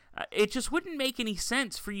that. It just wouldn't make any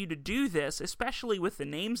sense for you to do this, especially with the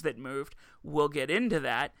names that moved. We'll get into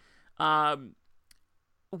that.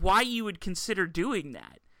 Why you would consider doing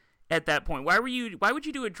that at that point? Why would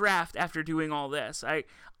you do a draft after doing all this?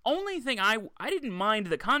 Only thing I didn't mind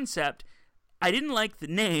the concept. I didn't like the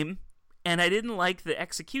name, and I didn't like the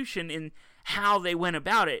execution in how they went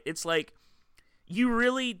about it. It's like you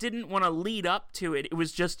really didn't want to lead up to it. It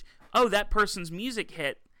was just, oh, that person's music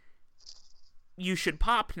hit. You should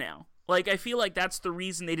pop now. Like, I feel like that's the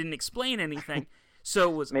reason they didn't explain anything.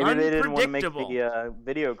 So it was maybe unpredictable. they didn't want to make the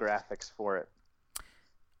video graphics for it.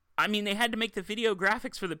 I mean, they had to make the video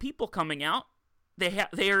graphics for the people coming out.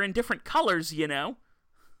 They are in different colors, you know.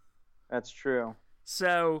 That's true.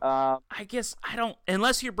 So I guess I don't,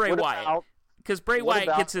 unless you're Bray Wyatt, because Bray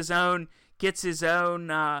Wyatt gets his own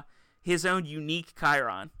unique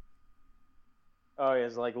chyron. Oh, he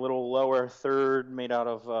has like little lower third made out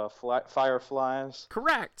of fireflies.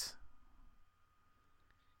 Correct.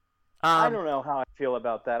 I don't know how I feel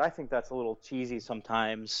about that. I think that's a little cheesy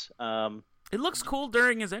sometimes. It looks cool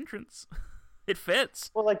during his entrance. It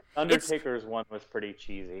fits. Well, like Undertaker's one was pretty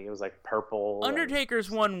cheesy. It was like purple.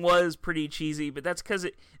 Undertaker's one was pretty cheesy, but that's because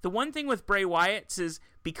the one thing with Bray Wyatt's is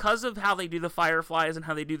because of how they do the fireflies and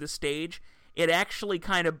how they do the stage, it actually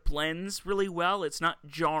kind of blends really well. It's not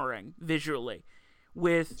jarring visually.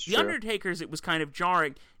 With the Undertaker's, it was kind of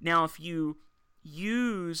jarring. Now, if you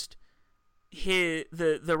used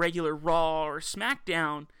the regular Raw or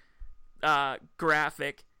SmackDown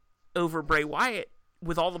graphic over Bray Wyatt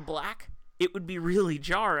with all the black, it would be really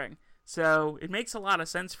jarring. So it makes a lot of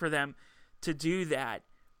sense for them to do that,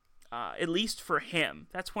 at least for him.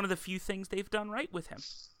 That's one of the few things they've done right with him.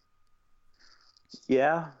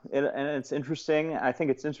 Yeah, and it's interesting. I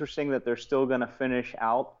think it's interesting that they're still going to finish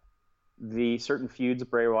out the certain feuds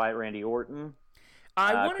of Bray Wyatt, Randy Orton,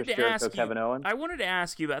 Chris Jericho, Kevin Owens. I wanted to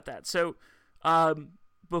ask you about that. So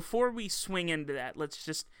before we swing into that, let's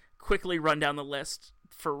just quickly run down the list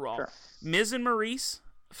for Raw. Sure. Miz and Maurice,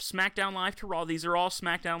 SmackDown Live to Raw. These are all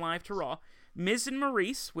SmackDown Live to Raw. Miz and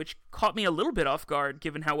Maurice, which caught me a little bit off guard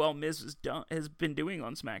given how well Miz has been doing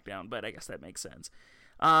on SmackDown, but I guess that makes sense.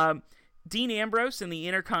 Dean Ambrose in the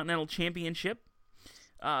Intercontinental Championship.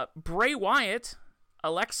 Bray Wyatt,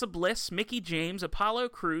 Alexa Bliss, Mickie James, Apollo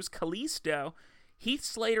Crews, Kalisto, Heath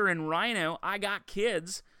Slater and Rhino, I Got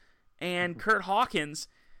Kids, and Kurt Hawkins.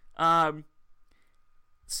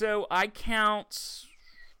 So I count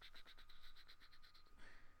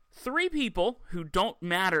 3 people who don't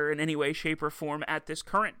matter in any way, shape, or form at this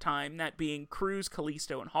current time, that being Crews,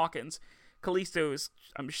 Kalisto, and Hawkins. Kalisto is,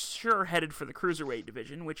 I'm sure, headed for the Cruiserweight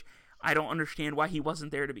division, which I don't understand why he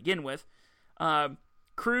wasn't there to begin with.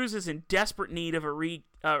 Crews is in desperate need of a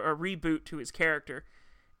reboot to his character.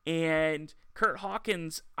 And Kurt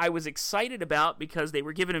Hawkins, I was excited about because they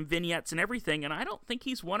were giving him vignettes and everything, and I don't think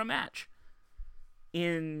he's won a match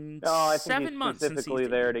in 7 months. Specifically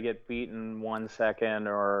there to get beaten 1 second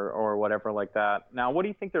or whatever like that. Now, what do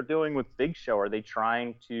you think they're doing with Big Show? Are they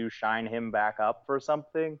trying to shine him back up for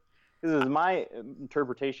something? This is my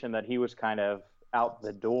interpretation that he was kind of out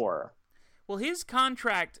the door. Well, his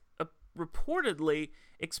contract reportedly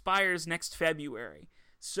expires next February.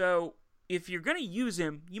 So if you're going to use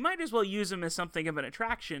him, you might as well use him as something of an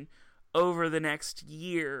attraction over the next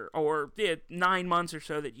year or 9 months or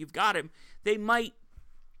so that you've got him.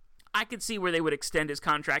 I could see where they would extend his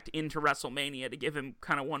contract into WrestleMania to give him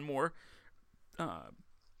kind of one more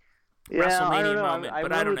WrestleMania moment,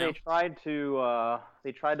 but I don't know.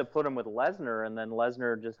 They tried to put him with Lesnar, and then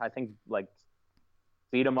Lesnar just, I think, like,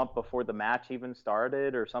 beat him up before the match even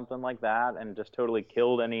started or something like that, and just totally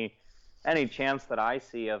killed any chance that I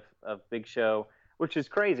see of Big Show, which is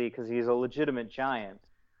crazy because he's a legitimate giant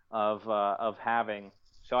of having.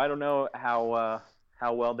 So I don't know how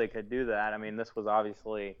well they could do that. I mean, this was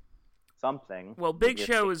obviously something. Well, Big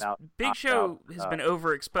Show has been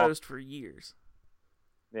overexposed for years.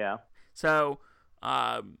 Yeah. So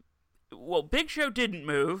well, Big Show didn't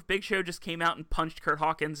move. Big Show just came out and punched Kurt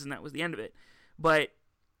Hawkins, and that was the end of it. But,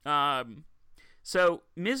 so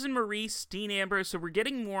Miz and Maurice, Dean Ambrose, so we're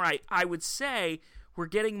getting more, I would say, we're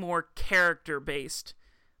getting more character-based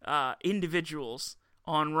individuals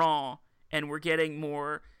on Raw, and we're getting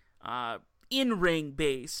more in-ring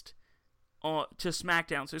based to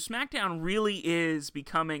SmackDown. So SmackDown really is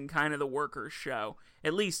becoming kind of the workers' show,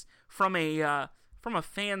 at least from a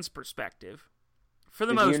fan's perspective. For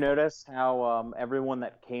the most Did you notice how everyone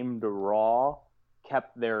that came to Raw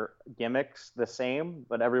kept their gimmicks the same,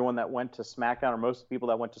 but everyone that went to SmackDown, or most people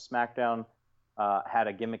that went to SmackDown, had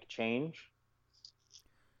a gimmick change?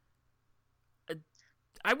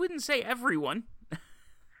 I wouldn't say everyone.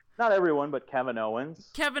 Not everyone, but Kevin Owens.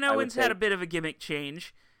 Kevin Owens had a bit of a gimmick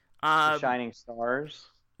change. The Shining Stars.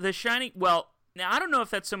 Well, now I don't know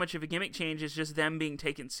if that's so much of a gimmick change as just them being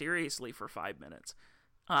taken seriously for 5 minutes.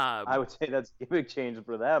 I would say that's a gimmick change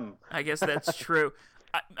for them. I guess that's true.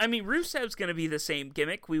 I mean, Rusev's going to be the same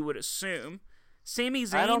gimmick, we would assume. Sami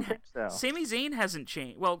Zayn, I don't think so. Sami Zayn hasn't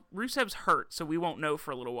changed. Well, Rusev's hurt, so we won't know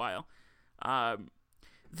for a little while.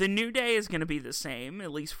 The New Day is going to be the same,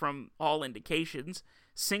 at least from all indications.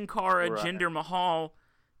 Sin Cara, Right. Jinder Mahal,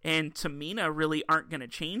 and Tamina really aren't going to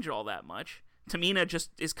change all that much. Tamina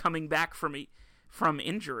just is coming back from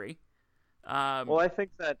injury. Well, I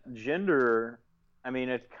think that Jinder, I mean,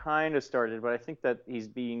 it kind of started, but I think that he's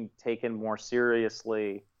being taken more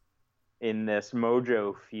seriously in this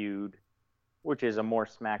Mojo feud, which is a more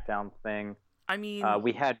SmackDown thing. I mean,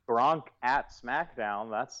 we had Gronk at SmackDown.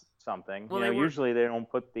 That's something. Well, usually they don't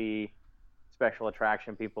put the special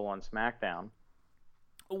attraction people on SmackDown.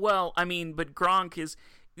 Well, I mean, but Gronk is...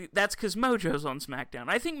 That's because Mojo's on SmackDown.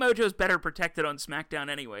 I think Mojo's better protected on SmackDown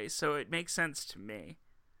anyway, so it makes sense to me.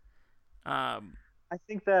 I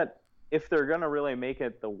think that if they're going to really make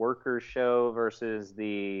it the workers' show versus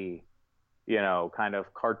the, kind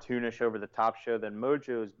of cartoonish over-the-top show, then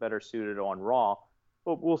Mojo is better suited on Raw.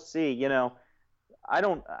 But we'll see. I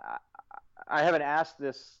haven't asked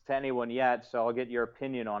this to anyone yet, so I'll get your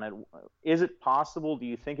opinion on it. Is it possible? Do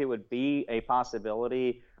you think it would be a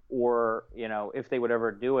possibility, or, if they would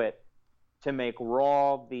ever do it, to make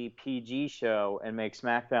Raw the PG show and make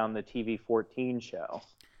SmackDown the TV-14 show?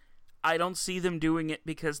 I don't see them doing it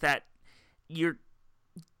because that you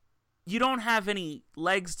don't have any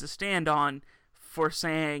legs to stand on for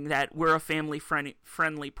saying that we're a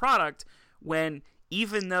family-friendly product when,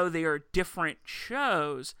 even though they are different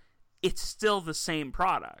shows, it's still the same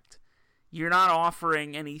product. You're not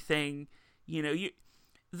offering anything, the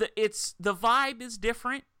vibe is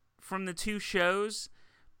different from the two shows,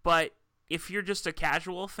 but if you're just a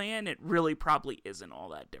casual fan, it really probably isn't all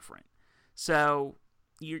that different. So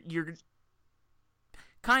you're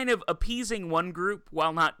kind of appeasing one group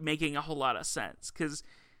while not making a whole lot of sense, because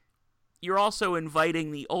you're also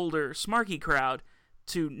inviting the older, smarky crowd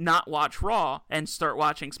to not watch Raw and start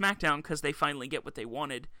watching SmackDown because they finally get what they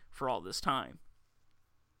wanted for all this time.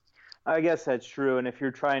 I guess that's true, and if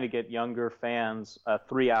you're trying to get younger fans, a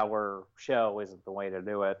 3-hour show isn't the way to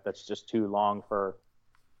do it. That's just too long for,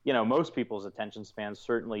 most people's attention spans,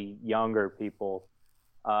 certainly younger people.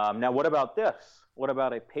 Now, what about this? What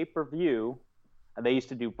about a pay-per-view? They used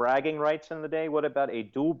to do bragging rights in the day. What about a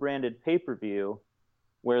dual-branded pay-per-view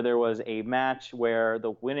where there was a match where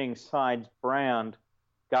the winning side's brand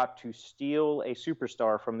got to steal a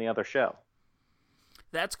superstar from the other show?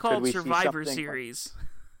 That's called Survivor Series.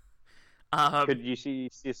 Could you see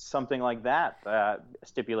something like that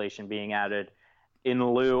stipulation being added in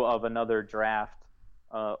lieu of another draft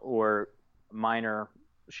or minor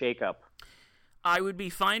shakeup? I would be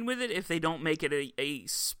fine with it if they don't make it a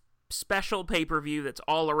special pay-per-view that's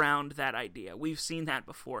all around that idea. We've seen that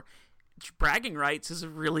before. Bragging rights is a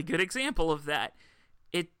really good example of that.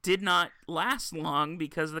 It did not last long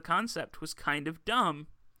because the concept was kind of dumb.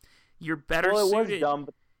 You're better suited. Well, it was dumb,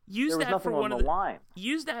 but use there was that nothing for one on of the line.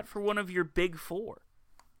 Use that for one of your big four.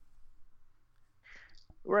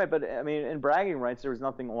 Right, but I mean, in bragging rights, there was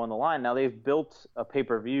nothing on the line. Now they've built a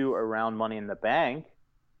pay-per-view around Money in the Bank,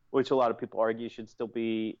 which a lot of people argue should still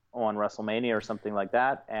be on WrestleMania or something like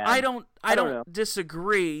that. And I don't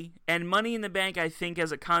disagree. And Money in the Bank, I think,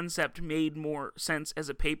 as a concept, made more sense as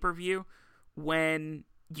a pay-per-view when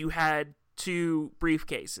you had two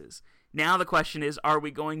briefcases. Now the question is, are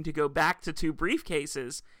we going to go back to two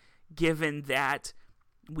briefcases, given that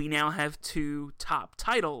we now have two top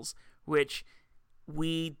titles, which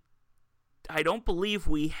I don't believe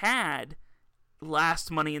we had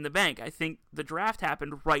last Money in the Bank. I think the draft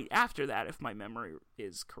happened right after that, if my memory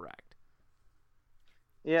is correct.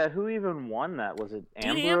 Yeah, who even won that? Was it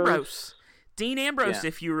Ambrose? Dean Ambrose, Yeah.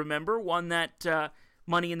 if you remember, won that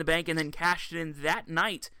Money in the Bank and then cashed it in that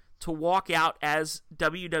night to walk out as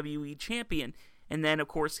WWE champion. And then, of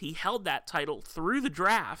course, he held that title through the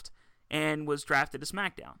draft and was drafted to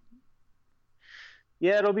SmackDown.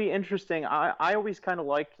 Yeah, it'll be interesting. I always kind of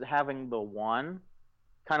liked having the one,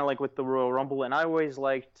 kind of like with the Royal Rumble, and I always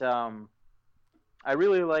liked, I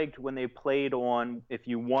really liked when they played on, if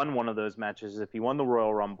you won one of those matches, if you won the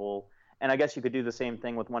Royal Rumble, and I guess you could do the same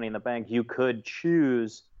thing with Money in the Bank, you could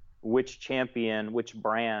choose which champion, which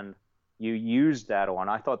brand you used that on.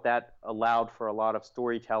 I thought that allowed for a lot of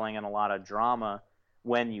storytelling and a lot of drama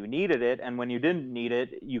when you needed it, and when you didn't need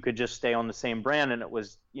it, you could just stay on the same brand, and it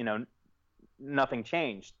was, nothing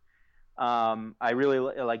changed. I really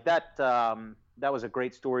like that. That was a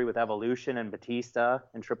great story with Evolution and Batista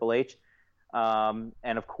and Triple H. And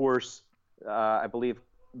of course, I believe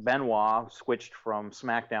Benoit switched from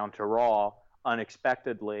SmackDown to Raw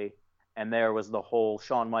unexpectedly. And there was the whole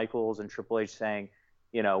Shawn Michaels and Triple H saying,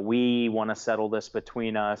 we want to settle this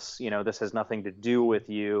between us. This has nothing to do with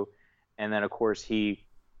you. And then, of course, he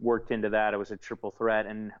worked into that. It was a triple threat.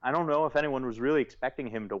 And I don't know if anyone was really expecting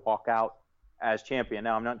him to walk out as champion.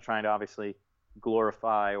 Now, I'm not trying to obviously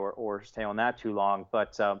glorify or stay on that too long,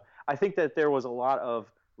 but I think that there was a lot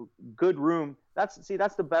of good room. That's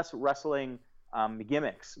the best wrestling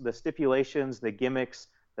gimmicks, the stipulations, the gimmicks,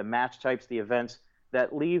 the match types, the events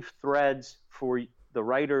that leave threads for the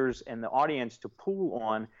writers and the audience to pull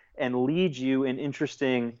on and lead you in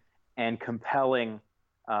interesting and compelling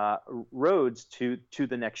roads to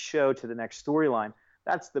the next show, to the next storyline.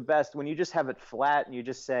 That's the best. When you just have it flat and you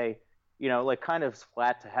just say, kind of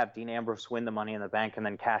flat to have Dean Ambrose win the Money in the Bank and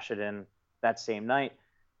then cash it in that same night.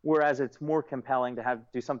 Whereas it's more compelling to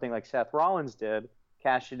do something like Seth Rollins did,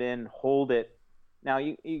 cash it in, hold it. Now,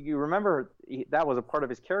 you remember that was a part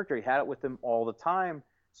of his character. He had it with him all the time.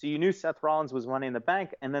 So you knew Seth Rollins was Money in the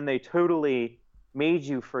Bank, and then they totally made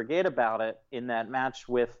you forget about it in that match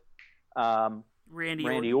with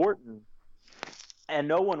Randy Orton. And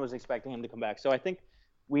no one was expecting him to come back. So I think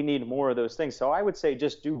we need more of those things. So I would say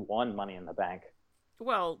just do one Money in the Bank.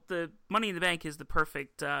 Well, the Money in the Bank is the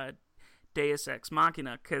perfect Deus Ex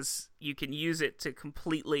Machina because you can use it to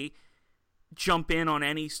completely jump in on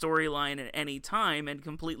any storyline at any time and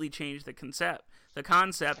completely change the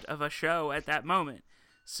concept of a show at that moment.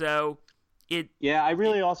 So it. Yeah, I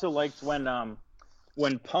really also liked when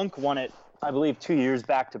Punk won it, I believe 2 years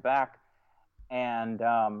back to back. And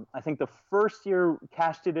I think the first year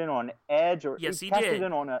cashed it in on Edge, or yes, he cashed did. It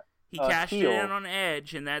in on he cashed it in on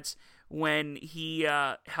Edge, and that's when he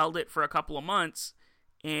held it for a couple of months.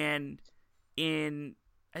 And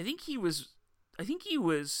I think he was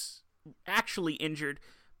actually injured,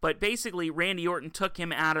 but basically Randy Orton took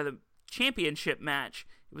him out of the championship match.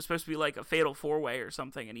 It was supposed to be like a fatal 4-way or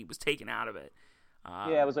something, and he was taken out of it.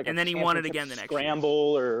 It was like, and then he won it again the next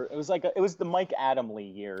scramble, or it was the Mike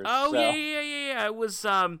Adamle years. Oh so. yeah. It was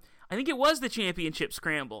I think it was the championship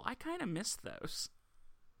scramble. I kind of missed those.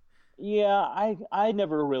 Yeah, I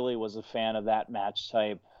never really was a fan of that match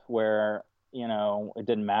type where it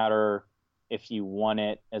didn't matter if you won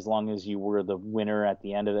it as long as you were the winner at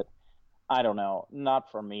the end of it. I don't know,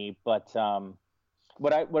 not for me. But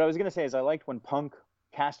what I was gonna say is I liked when Punk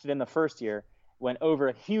cashed it in the first year. Went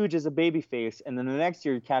over huge as a babyface, and then the next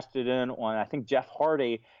year he cashed it in on, I think, Jeff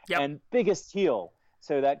Hardy, and biggest heel.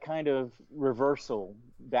 So that kind of reversal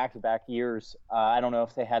back-to-back years. I don't know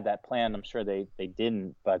if they had that planned. I'm sure they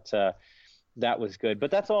didn't, but that was good. But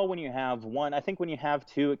that's all when you have one. I think when you have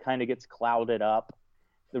two, it kind of gets clouded up.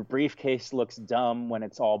 The briefcase looks dumb when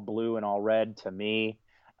it's all blue and all red to me.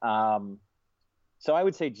 So I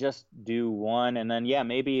would say just do one, and then,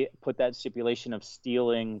 maybe put that stipulation of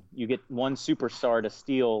stealing. You get one superstar to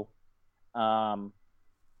steal at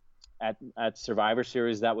Survivor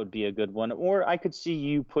Series. That would be a good one. Or I could see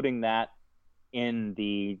you putting that in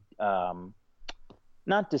the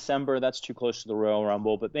not December. That's too close to the Royal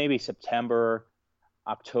Rumble, but maybe September,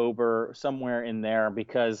 October, somewhere in there,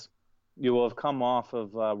 because you will have come off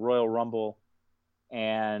of Royal Rumble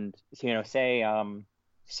and,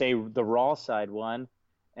 say the Raw side won,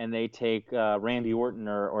 and they take Randy Orton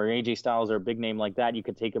or AJ Styles or a big name like that. You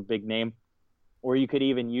could take a big name, or you could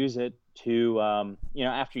even use it to,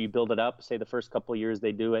 after you build it up, say the first couple of years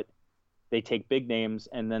they do it, they take big names,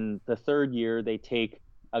 and then the third year they take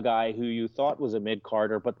a guy who you thought was a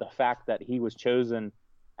mid-carder, but the fact that he was chosen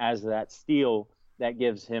as that steal, that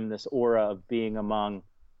gives him this aura of being among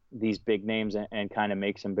these big names and kind of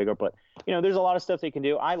makes him bigger. But there's a lot of stuff they can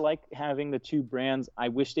do. I like having the two brands. I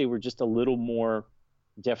wish they were just a little more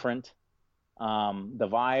different. The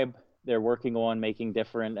vibe they're working on making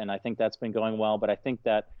different, and I think that's been going well. But I think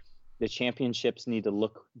that the championships need to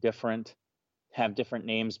look different. have different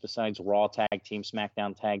names besides Raw Tag Team,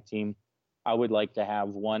 SmackDown Tag Team. I would like to have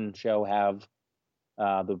one show have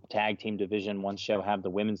the tag team division, one show have the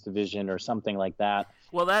women's division, or something like that.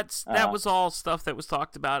 Well, that was all stuff that was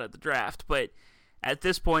talked about at the draft, but at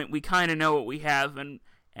this point, we kind of know what we have, and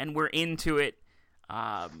we're into it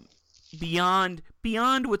beyond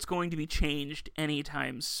what's going to be changed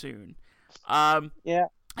anytime soon. Yeah,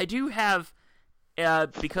 I do have,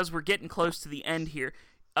 because we're getting close to the end here,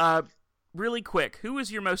 really quick, who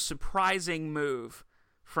was your most surprising move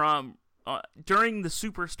from during the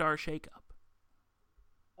Superstar shakeup?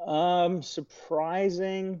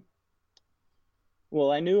 Surprising.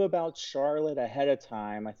 Well, I knew about Charlotte ahead of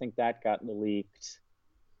time. I think that got leaked.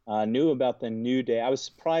 Knew about the New Day. I was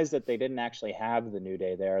surprised that they didn't actually have the New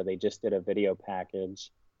Day there. They just did a video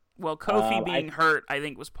package. Well, Kofi being hurt, I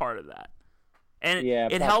think, was part of that. And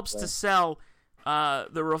it helps to sell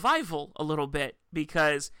the Revival a little bit,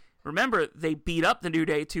 because remember, they beat up the New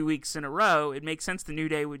Day 2 weeks in a row. It makes sense the New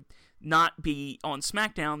Day would not be on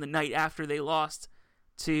SmackDown the night after they lost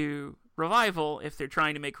to Revival if they're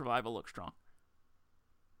trying to make Revival look strong.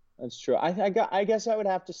 That's true. I guess I would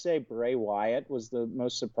have to say Bray Wyatt was the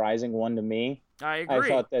most surprising one to me. I agree. I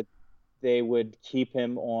thought that they would keep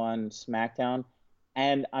him on SmackDown.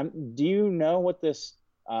 And do you know what this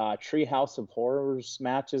Treehouse of Horrors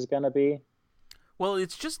match is going to be? Well,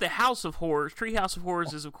 it's just the House of Horrors. Treehouse of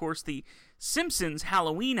Horrors is, of course, the Simpsons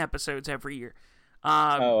Halloween episodes every year.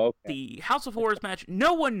 Okay. The House of Horrors match,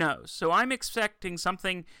 no one knows. So I'm expecting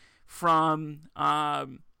something from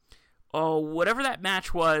whatever that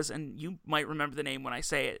match was, and you might remember the name when I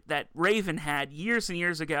say it, that Raven had years and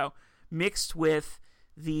years ago, mixed with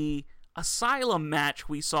the Asylum match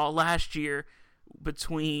we saw last year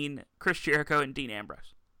between Chris Jericho and Dean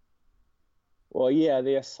Ambrose. Well, yeah,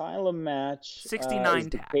 the Asylum match.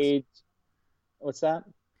 69 tacks. What's that?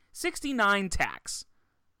 69 tacks.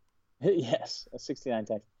 Yes, 69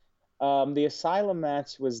 tacks. The Asylum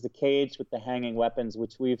match was the cage with the hanging weapons,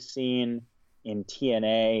 which we've seen in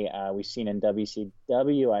TNA. We've seen in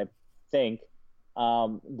WCW, I think.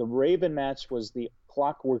 The Raven match was the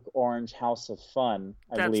Clockwork Orange House of Fun,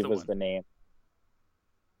 I believe was the name.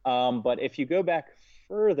 But if you go back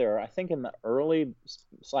further, I think in the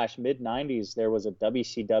early/mid 90s, there was a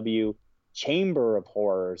WCW Chamber of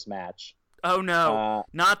Horrors match. Oh, no,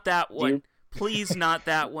 not that one. Please, not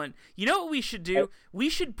that one. You know what we should do? We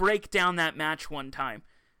should break down that match one time.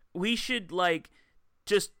 We should,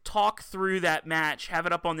 just talk through that match, have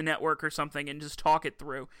it up on the network or something, and just talk it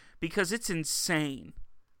through, because it's insane.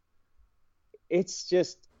 It's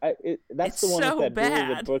just... that's the one so with that bad.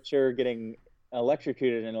 Billy the Butcher getting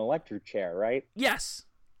electrocuted in an electric chair, right? Yes.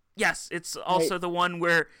 It's also the one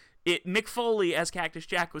where Mick Foley as Cactus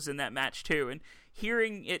Jack was in that match too, and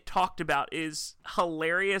hearing it talked about is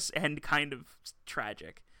hilarious and kind of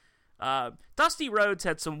tragic. Dusty Rhodes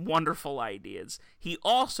had some wonderful ideas. He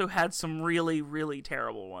also had some really, really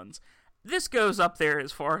terrible ones. This goes up there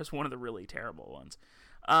as far as one of the really terrible ones.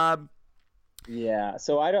 Yeah.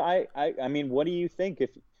 So I mean, what do you think? If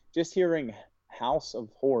just hearing House of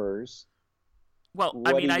Horrors. Well,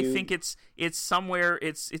 I mean, I think it's somewhere.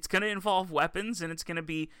 It's going to involve weapons, and it's going to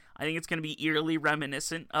be. I think it's going to be eerily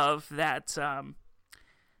reminiscent of that.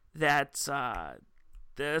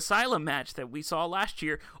 The Asylum match that we saw last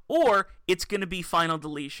year, or it's going to be Final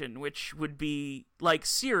Deletion, which would be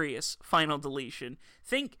serious Final Deletion.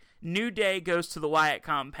 Think New Day goes to the Wyatt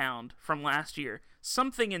compound from last year,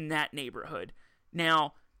 something in that neighborhood.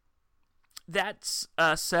 Now, that's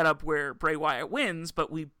a setup where Bray Wyatt wins,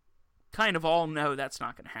 but we kind of all know that's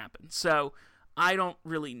not going to happen. So I don't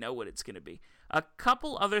really know what it's going to be. A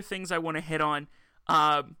couple other things I want to hit on.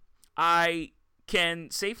 I can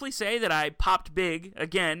safely say that I popped big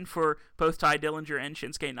again for both Tye Dillinger and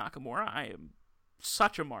Shinsuke Nakamura. I am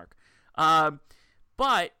such a mark.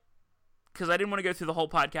 But because I didn't want to go through the whole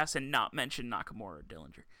podcast and not mention Nakamura or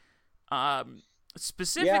Dillinger.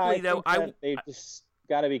 Specifically, though, they just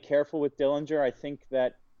got to be careful with Dillinger. I think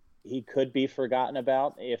that he could be forgotten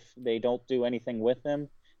about if they don't do anything with him.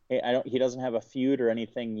 He doesn't have a feud or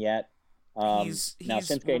anything yet. Now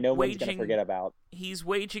Shinsuke, no one's going to forget about. He's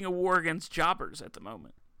waging a war against jobbers at the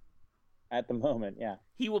moment. At the moment, yeah.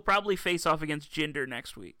 He will probably face off against Jinder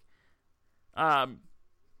next week. But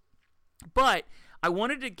I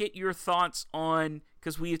wanted to get your thoughts on,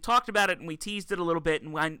 because we talked about it and we teased it a little bit,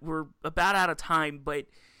 and we're about out of time, but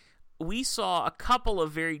we saw a couple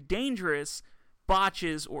of very dangerous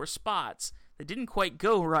botches or spots that didn't quite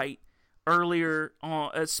go right earlier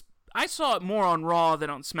on. I saw it more on Raw than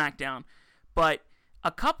on SmackDown, but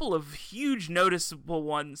a couple of huge noticeable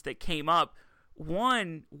ones that came up.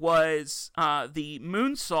 One was the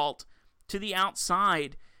moonsault to the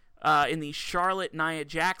outside in the Charlotte-Nia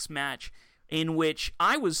Jax match, in which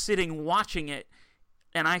I was sitting watching it,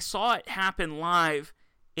 and I saw it happen live,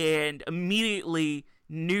 and immediately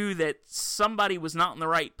knew that somebody was not in the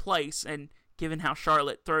right place, and given how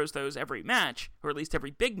Charlotte throws those every match, or at least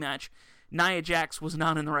every big match, Nia Jax was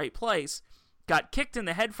not in the right place, got kicked in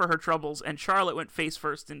the head for her troubles, and Charlotte went face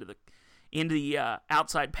first into the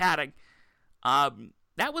outside padding.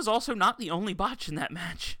 That was also not the only botch in that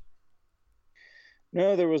match.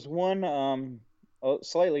 No, there was one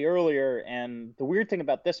slightly earlier, and the weird thing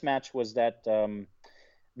about this match was that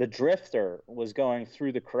the Drifter was going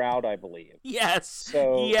through the crowd, I believe. Yes.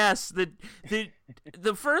 Yes.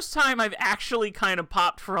 The first time I've actually kind of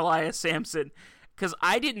popped for Elias Samson, because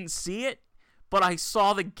I didn't see it, but I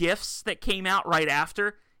saw the GIFs that came out right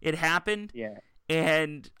after it happened. Yeah.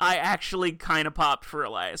 And I actually kind of popped for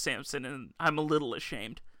Elias Samson, and I'm a little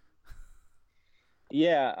ashamed.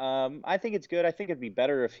 Yeah, I think it's good. I think it'd be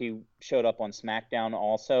better if he showed up on SmackDown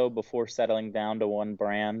also before settling down to one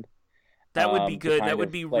brand. That would be good. That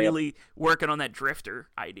would be really working on that Drifter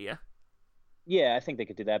idea. Yeah, I think they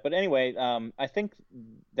could do that. But anyway, I think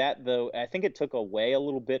that, though, I think it took away a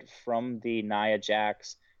little bit from the Nia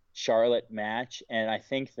Jax Charlotte match, and I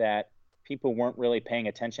think that people weren't really paying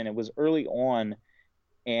attention. It was early on,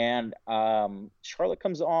 and Charlotte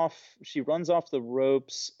comes off. She runs off the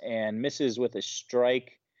ropes and misses with a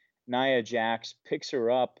strike. Nia Jax picks her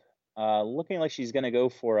up, looking like she's going to go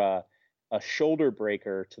for a shoulder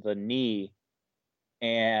breaker to the knee,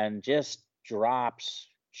 and just drops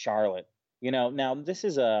Charlotte. Now this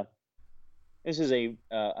is an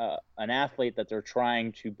athlete that they're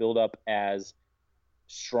trying to build up as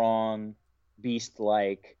strong,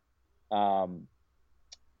 beast-like, and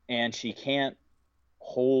she can't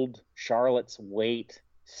hold Charlotte's weight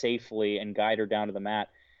safely and guide her down to the mat.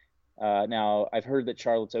 Now, I've heard that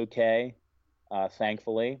Charlotte's okay,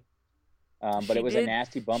 thankfully, but it was a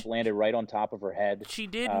nasty bump, landed right on top of her head. She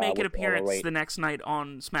did make an appearance the next night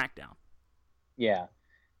on SmackDown. Yeah.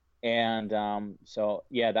 And so,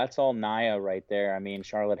 yeah, that's all Nia right there. I mean,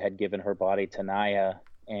 Charlotte had given her body to Nia,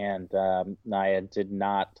 and Nia did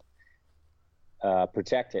not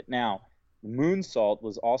protect it. Now, moonsault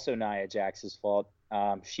was also Nia Jax's fault.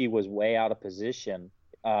 She was way out of position.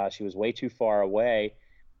 She was way too far away.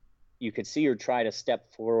 You could see her try to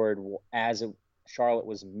step forward as Charlotte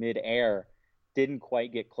was midair. Didn't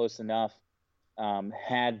quite get close enough.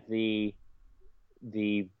 Had the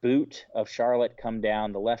boot of Charlotte come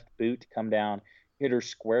down, the left boot come down, hit her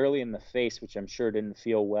squarely in the face, which I'm sure didn't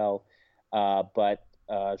feel well. But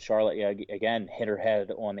Charlotte, again, hit her head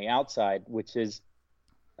on the outside, which is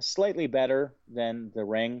slightly better than the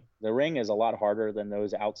ring. The ring is a lot harder than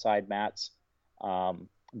those outside mats,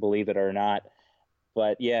 believe it or not.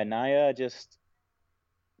 But yeah, Nia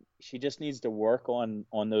she just needs to work on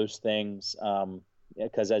those things,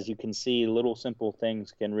 because as you can see, little simple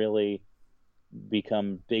things can really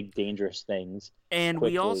become big dangerous things. And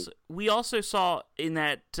quickly. we also saw in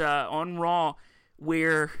that on Raw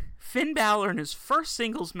where Finn Balor in his first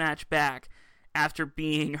singles match back after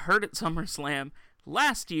being hurt at SummerSlam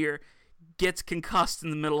last year gets concussed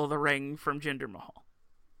in the middle of the ring from Jinder Mahal.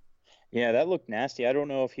 Yeah, that looked nasty. I don't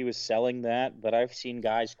know if he was selling that, but I've seen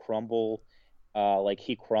guys crumble, like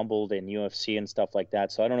he crumbled in UFC and stuff like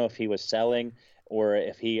that. So I don't know if he was selling or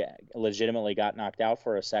if he legitimately got knocked out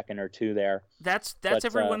for a second or two there. That's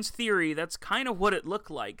everyone's theory. That's kind of what it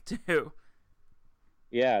looked like too.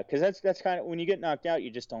 Yeah, because that's kind of, when you get knocked out,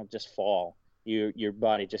 you just don't just fall. Your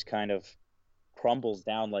body just kind of crumbles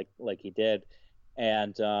down like he did,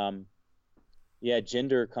 and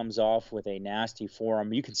Jinder comes off with a nasty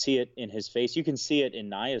forearm. You can see it in his face. You can see it in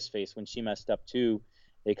Nia's face when she messed up too.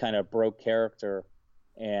 They kind of broke character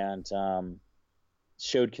and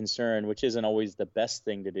showed concern, which isn't always the best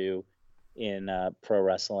thing to do in pro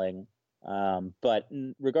wrestling. But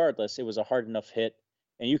regardless, it was a hard enough hit.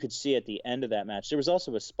 And you could see at the end of that match, there was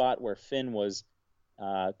also a spot where Finn was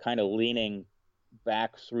kind of leaning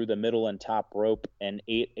back through the middle and top rope and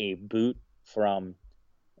ate a boot from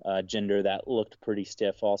Jinder that looked pretty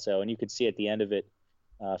stiff also. And you could see at the end of it,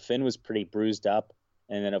 Finn was pretty bruised up.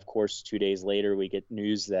 And then, of course, 2 days later, we get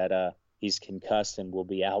news that he's concussed and will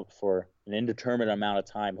be out for an indeterminate amount of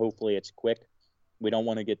time. Hopefully it's quick. We don't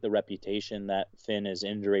want to get the reputation that Finn is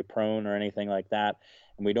injury prone or anything like that.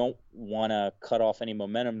 And we don't want to cut off any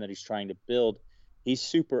momentum that he's trying to build. He's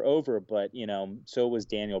super over, but, so was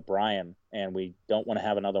Daniel Bryan, and we don't want to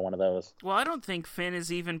have another one of those. Well, I don't think Finn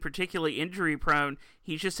is even particularly injury prone.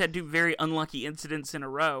 He's just had two very unlucky incidents in a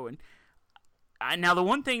row. And now the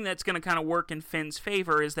one thing that's going to kind of work in Finn's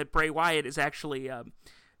favor is that Bray Wyatt is actually,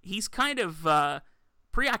 he's kind of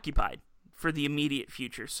preoccupied for the immediate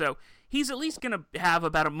future. So he's at least going to have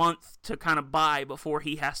about a month to kind of buy before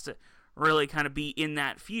he has to really kind of be in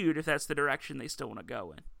that feud if that's the direction they still want to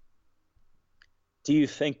go in. Do you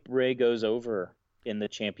think Bray goes over in the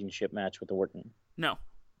championship match with Orton? No,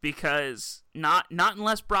 because not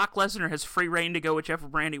unless Brock Lesnar has free reign to go whichever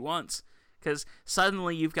brand he wants, because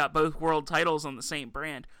suddenly you've got both world titles on the same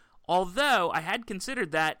brand. Although I had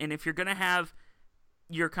considered that, and if you're going to have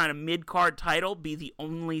your kind of mid-card title be the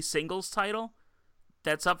only singles title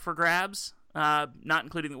that's up for grabs, not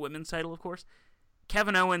including the women's title, of course,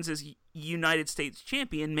 Kevin Owens as United States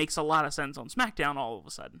champion makes a lot of sense on SmackDown all of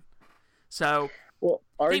a sudden. So, well,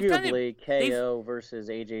 arguably KO versus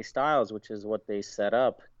AJ Styles, which is what they set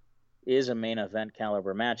up, is a main event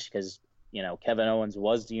caliber match because, Kevin Owens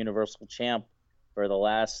was the Universal Champ for the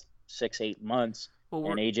last 6-8 months,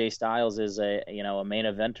 and AJ Styles is a main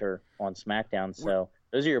eventer on SmackDown. So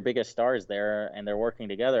those are your biggest stars there, and they're working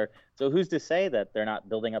together. So who's to say that they're not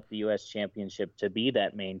building up the U.S. Championship to be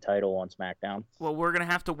that main title on SmackDown? Well, we're going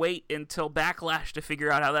to have to wait until Backlash to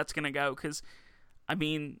figure out how that's going to go because,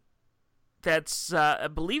 that's I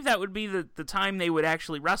believe that would be the time they would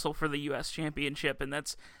actually wrestle for the U.S. Championship, and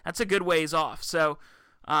that's a good ways off. So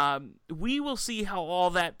we will see how all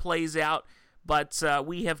that plays out. But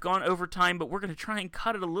we have gone overtime, but we're going to try and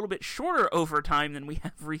cut it a little bit shorter overtime than we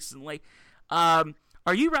have recently. Are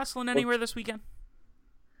you wrestling anywhere this weekend?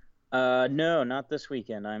 No, not this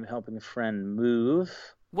weekend. I'm helping a friend move.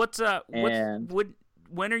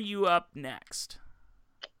 When are you up next?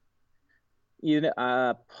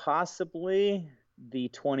 Possibly the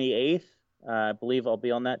 28th. I believe I'll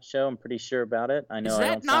be on that show. I'm pretty sure about it. I know. Is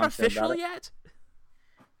that not official yet?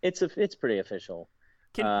 It's pretty official.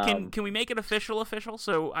 Can we make it official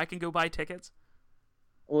so I can go buy tickets?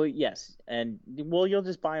 Well, yes, and you'll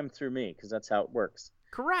just buy them through me because that's how it works.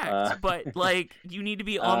 Correct, but you need to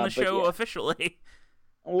be on the show officially.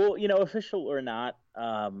 Well, official or not,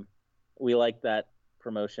 we like that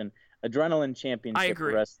promotion. Adrenaline Championship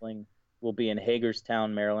Wrestling will be in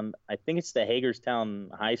Hagerstown, Maryland. I think it's the Hagerstown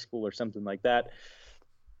High School or something like that.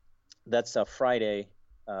 That's Friday,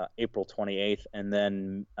 April 28th, and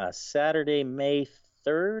then Saturday, May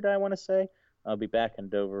 3rd, I want to say, I'll be back in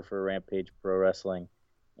Dover for Rampage Pro Wrestling.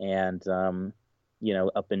 And,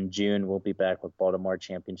 up in June, we'll be back with Baltimore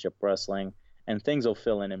Championship Wrestling, and things will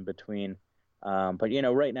fill in between. But,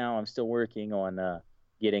 right now I'm still working on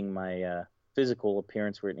getting my physical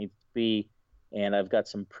appearance where it needs to be, and I've got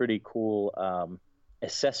some pretty cool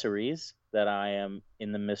accessories that I am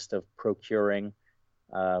in the midst of procuring,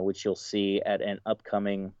 which you'll see at an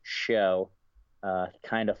upcoming show,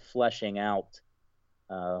 kind of fleshing out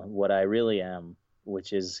what I really am,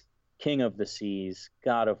 which is King of the Seas,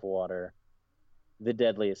 God of Water, the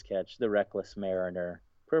Deadliest Catch, the Reckless Mariner,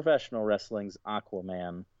 professional wrestling's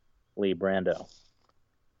Aquaman, Lee Brando.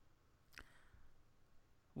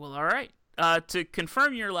 Well, all right. To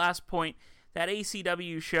confirm your last point, that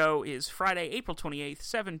ACW show is Friday, April 28th,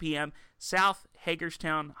 7 p.m., South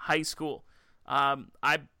Hagerstown High School. I'm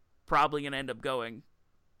probably going to end up going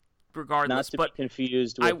regardless. Not to be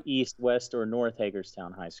confused with East, West, or North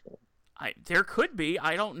Hagerstown High School. There could be.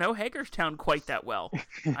 I don't know Hagerstown quite that well.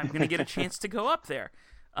 I'm going to get a chance to go up there.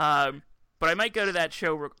 But I might go to that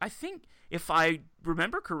show. I think, if I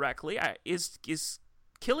remember correctly, is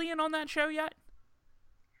Killian on that show yet?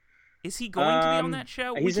 Is he going to be on that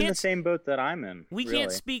show? He's in the same boat that I'm in. We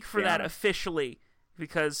can't speak for that officially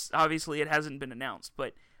because obviously it hasn't been announced.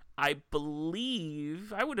 But I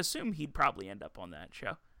would assume he'd probably end up on that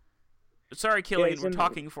show. Sorry, Killian, we're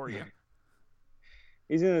talking for you.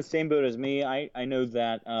 He's in the same boat as me. I know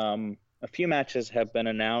that a few matches have been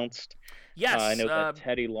announced. Yes. I know that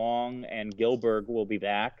Teddy Long and Gilbert will be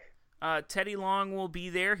back. Teddy Long will be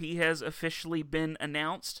there. He has officially been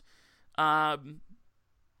announced. WWE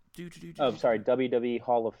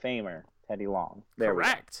Hall of Famer, Teddy Long.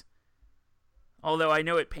 Correct. Although I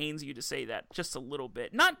know it pains you to say that just a little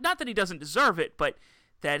bit. Not that he doesn't deserve it, but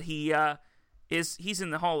that he's in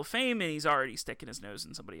the Hall of Fame and he's already sticking his nose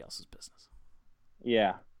in somebody else's business.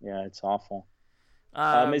 Yeah, it's awful.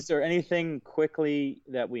 Is there anything quickly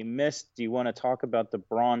that we missed? Do you want to talk about the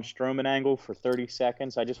Braun Strowman angle for 30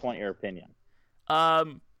 seconds? I just want your opinion.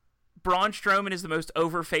 Braun Strowman is the most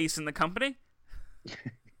over face in the company.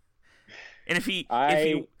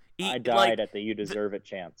 And I died at the "You Deserve It"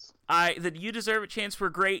 chants. The "You Deserve It" chants were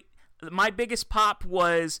great. My biggest pop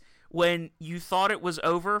was when you thought it was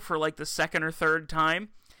over for like the second or third time,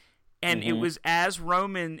 and it was as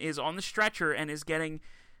Roman is on the stretcher and is getting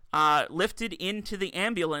lifted into the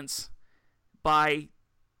ambulance by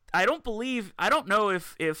I don't know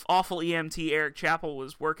if awful EMT Eric Chappell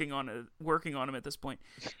was working on him at this point,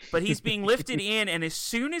 but he's being lifted in, and as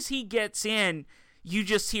soon as he gets in, you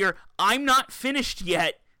just hear, "I'm not finished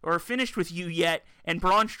yet," or "finished with you yet," and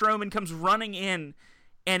Braun Strowman comes running in,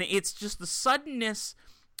 and it's just the suddenness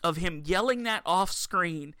of him yelling that off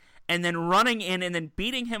screen, and then running in, and then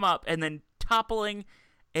beating him up, and then toppling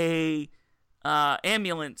a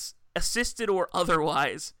ambulance, assisted or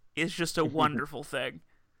otherwise, is just a wonderful thing.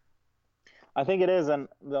 I think it is, and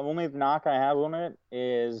the only knock I have on it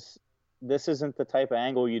is this isn't the type of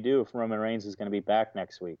angle you do if Roman Reigns is going to be back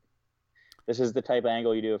next week. This is the type of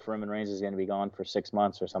angle you do if Roman Reigns is going to be gone for 6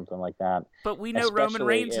 months or something like that. But we know Roman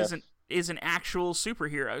Reigns is an actual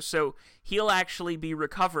superhero, so he'll actually be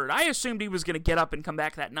recovered. I assumed he was going to get up and come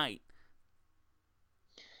back that night.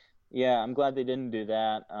 Yeah, I'm glad they didn't do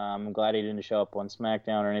that. I'm glad he didn't show up on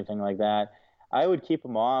SmackDown or anything like that. I would keep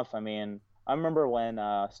him off. I mean, I remember when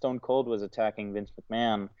Stone Cold was attacking Vince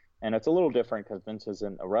McMahon, and it's a little different because Vince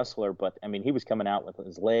isn't a wrestler, but I mean, he was coming out with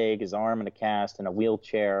his leg, his arm in a cast, in a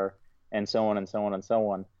wheelchair, and so on and so on and so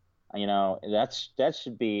on. You know, that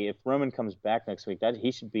should be, if Roman comes back next week, that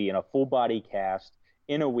he should be in a full body cast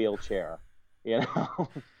in a wheelchair. You know,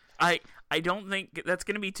 I don't think that's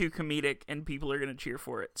going to be too comedic, and people are going to cheer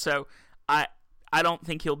for it. So I don't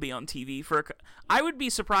think he'll be on TV I would be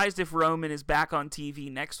surprised if Roman is back on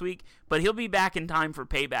TV next week, but he'll be back in time for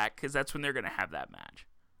Payback because that's when they're going to have that match.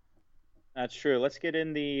 That's true. Let's get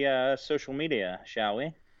in the social media, shall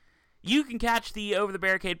we? You can catch the Over the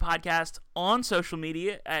Barricade podcast on social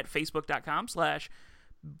media at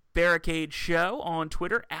facebook.com/Barricade Show, on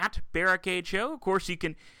Twitter @Barricade Show. Of course, you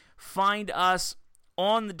can find us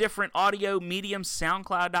on the different audio mediums,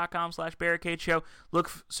 soundcloud.com/Barricade Show.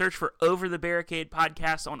 Search for Over the Barricade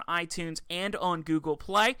podcast on iTunes and on Google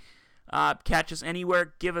Play. Catch us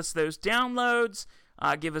anywhere. Give us those downloads.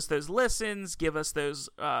 Give us those listens. Give us those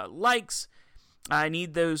likes. I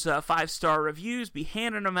need those 5-star reviews. Be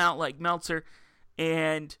handing them out like Meltzer.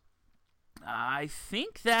 And I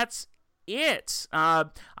think that's it. I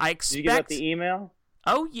expect... Did you get out the email?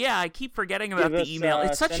 Oh, yeah, I keep forgetting about the email.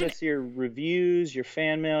 It's send us your reviews, your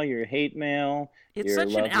fan mail, your hate mail, it's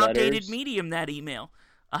such an outdated medium, that email.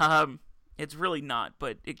 It's really not,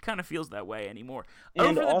 but it kind of feels that way anymore.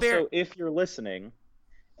 And also, if you're listening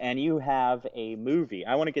and you have a movie,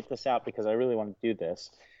 I want to get this out because I really want to do this.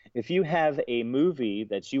 If you have a movie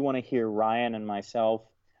that you want to hear Ryan and myself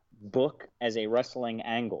book as a wrestling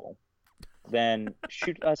angle, then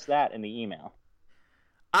shoot us that in the email.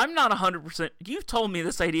 I'm not 100%. You've told me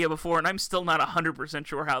this idea before, and I'm still not 100%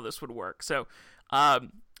 sure how this would work. So,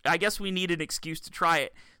 I guess we need an excuse to try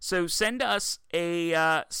it. So send us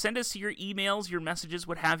your emails, your messages,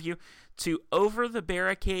 what have you, to Over the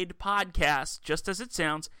Barricade Podcast, just as it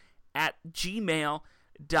sounds, at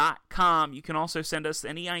gmail.com. You can also send us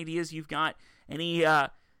any ideas you've got,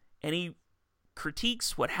 any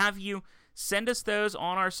critiques, what have you. Send us those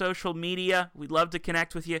on our social media. We'd love to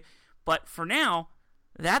connect with you. But for now,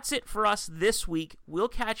 that's it for us this week. We'll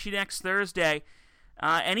catch you next Thursday.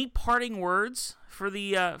 Any parting words for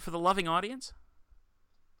the loving audience?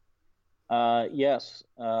 Yes.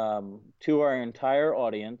 To our entire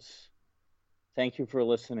audience, thank you for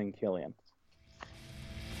listening, Killian.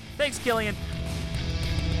 Thanks, Killian.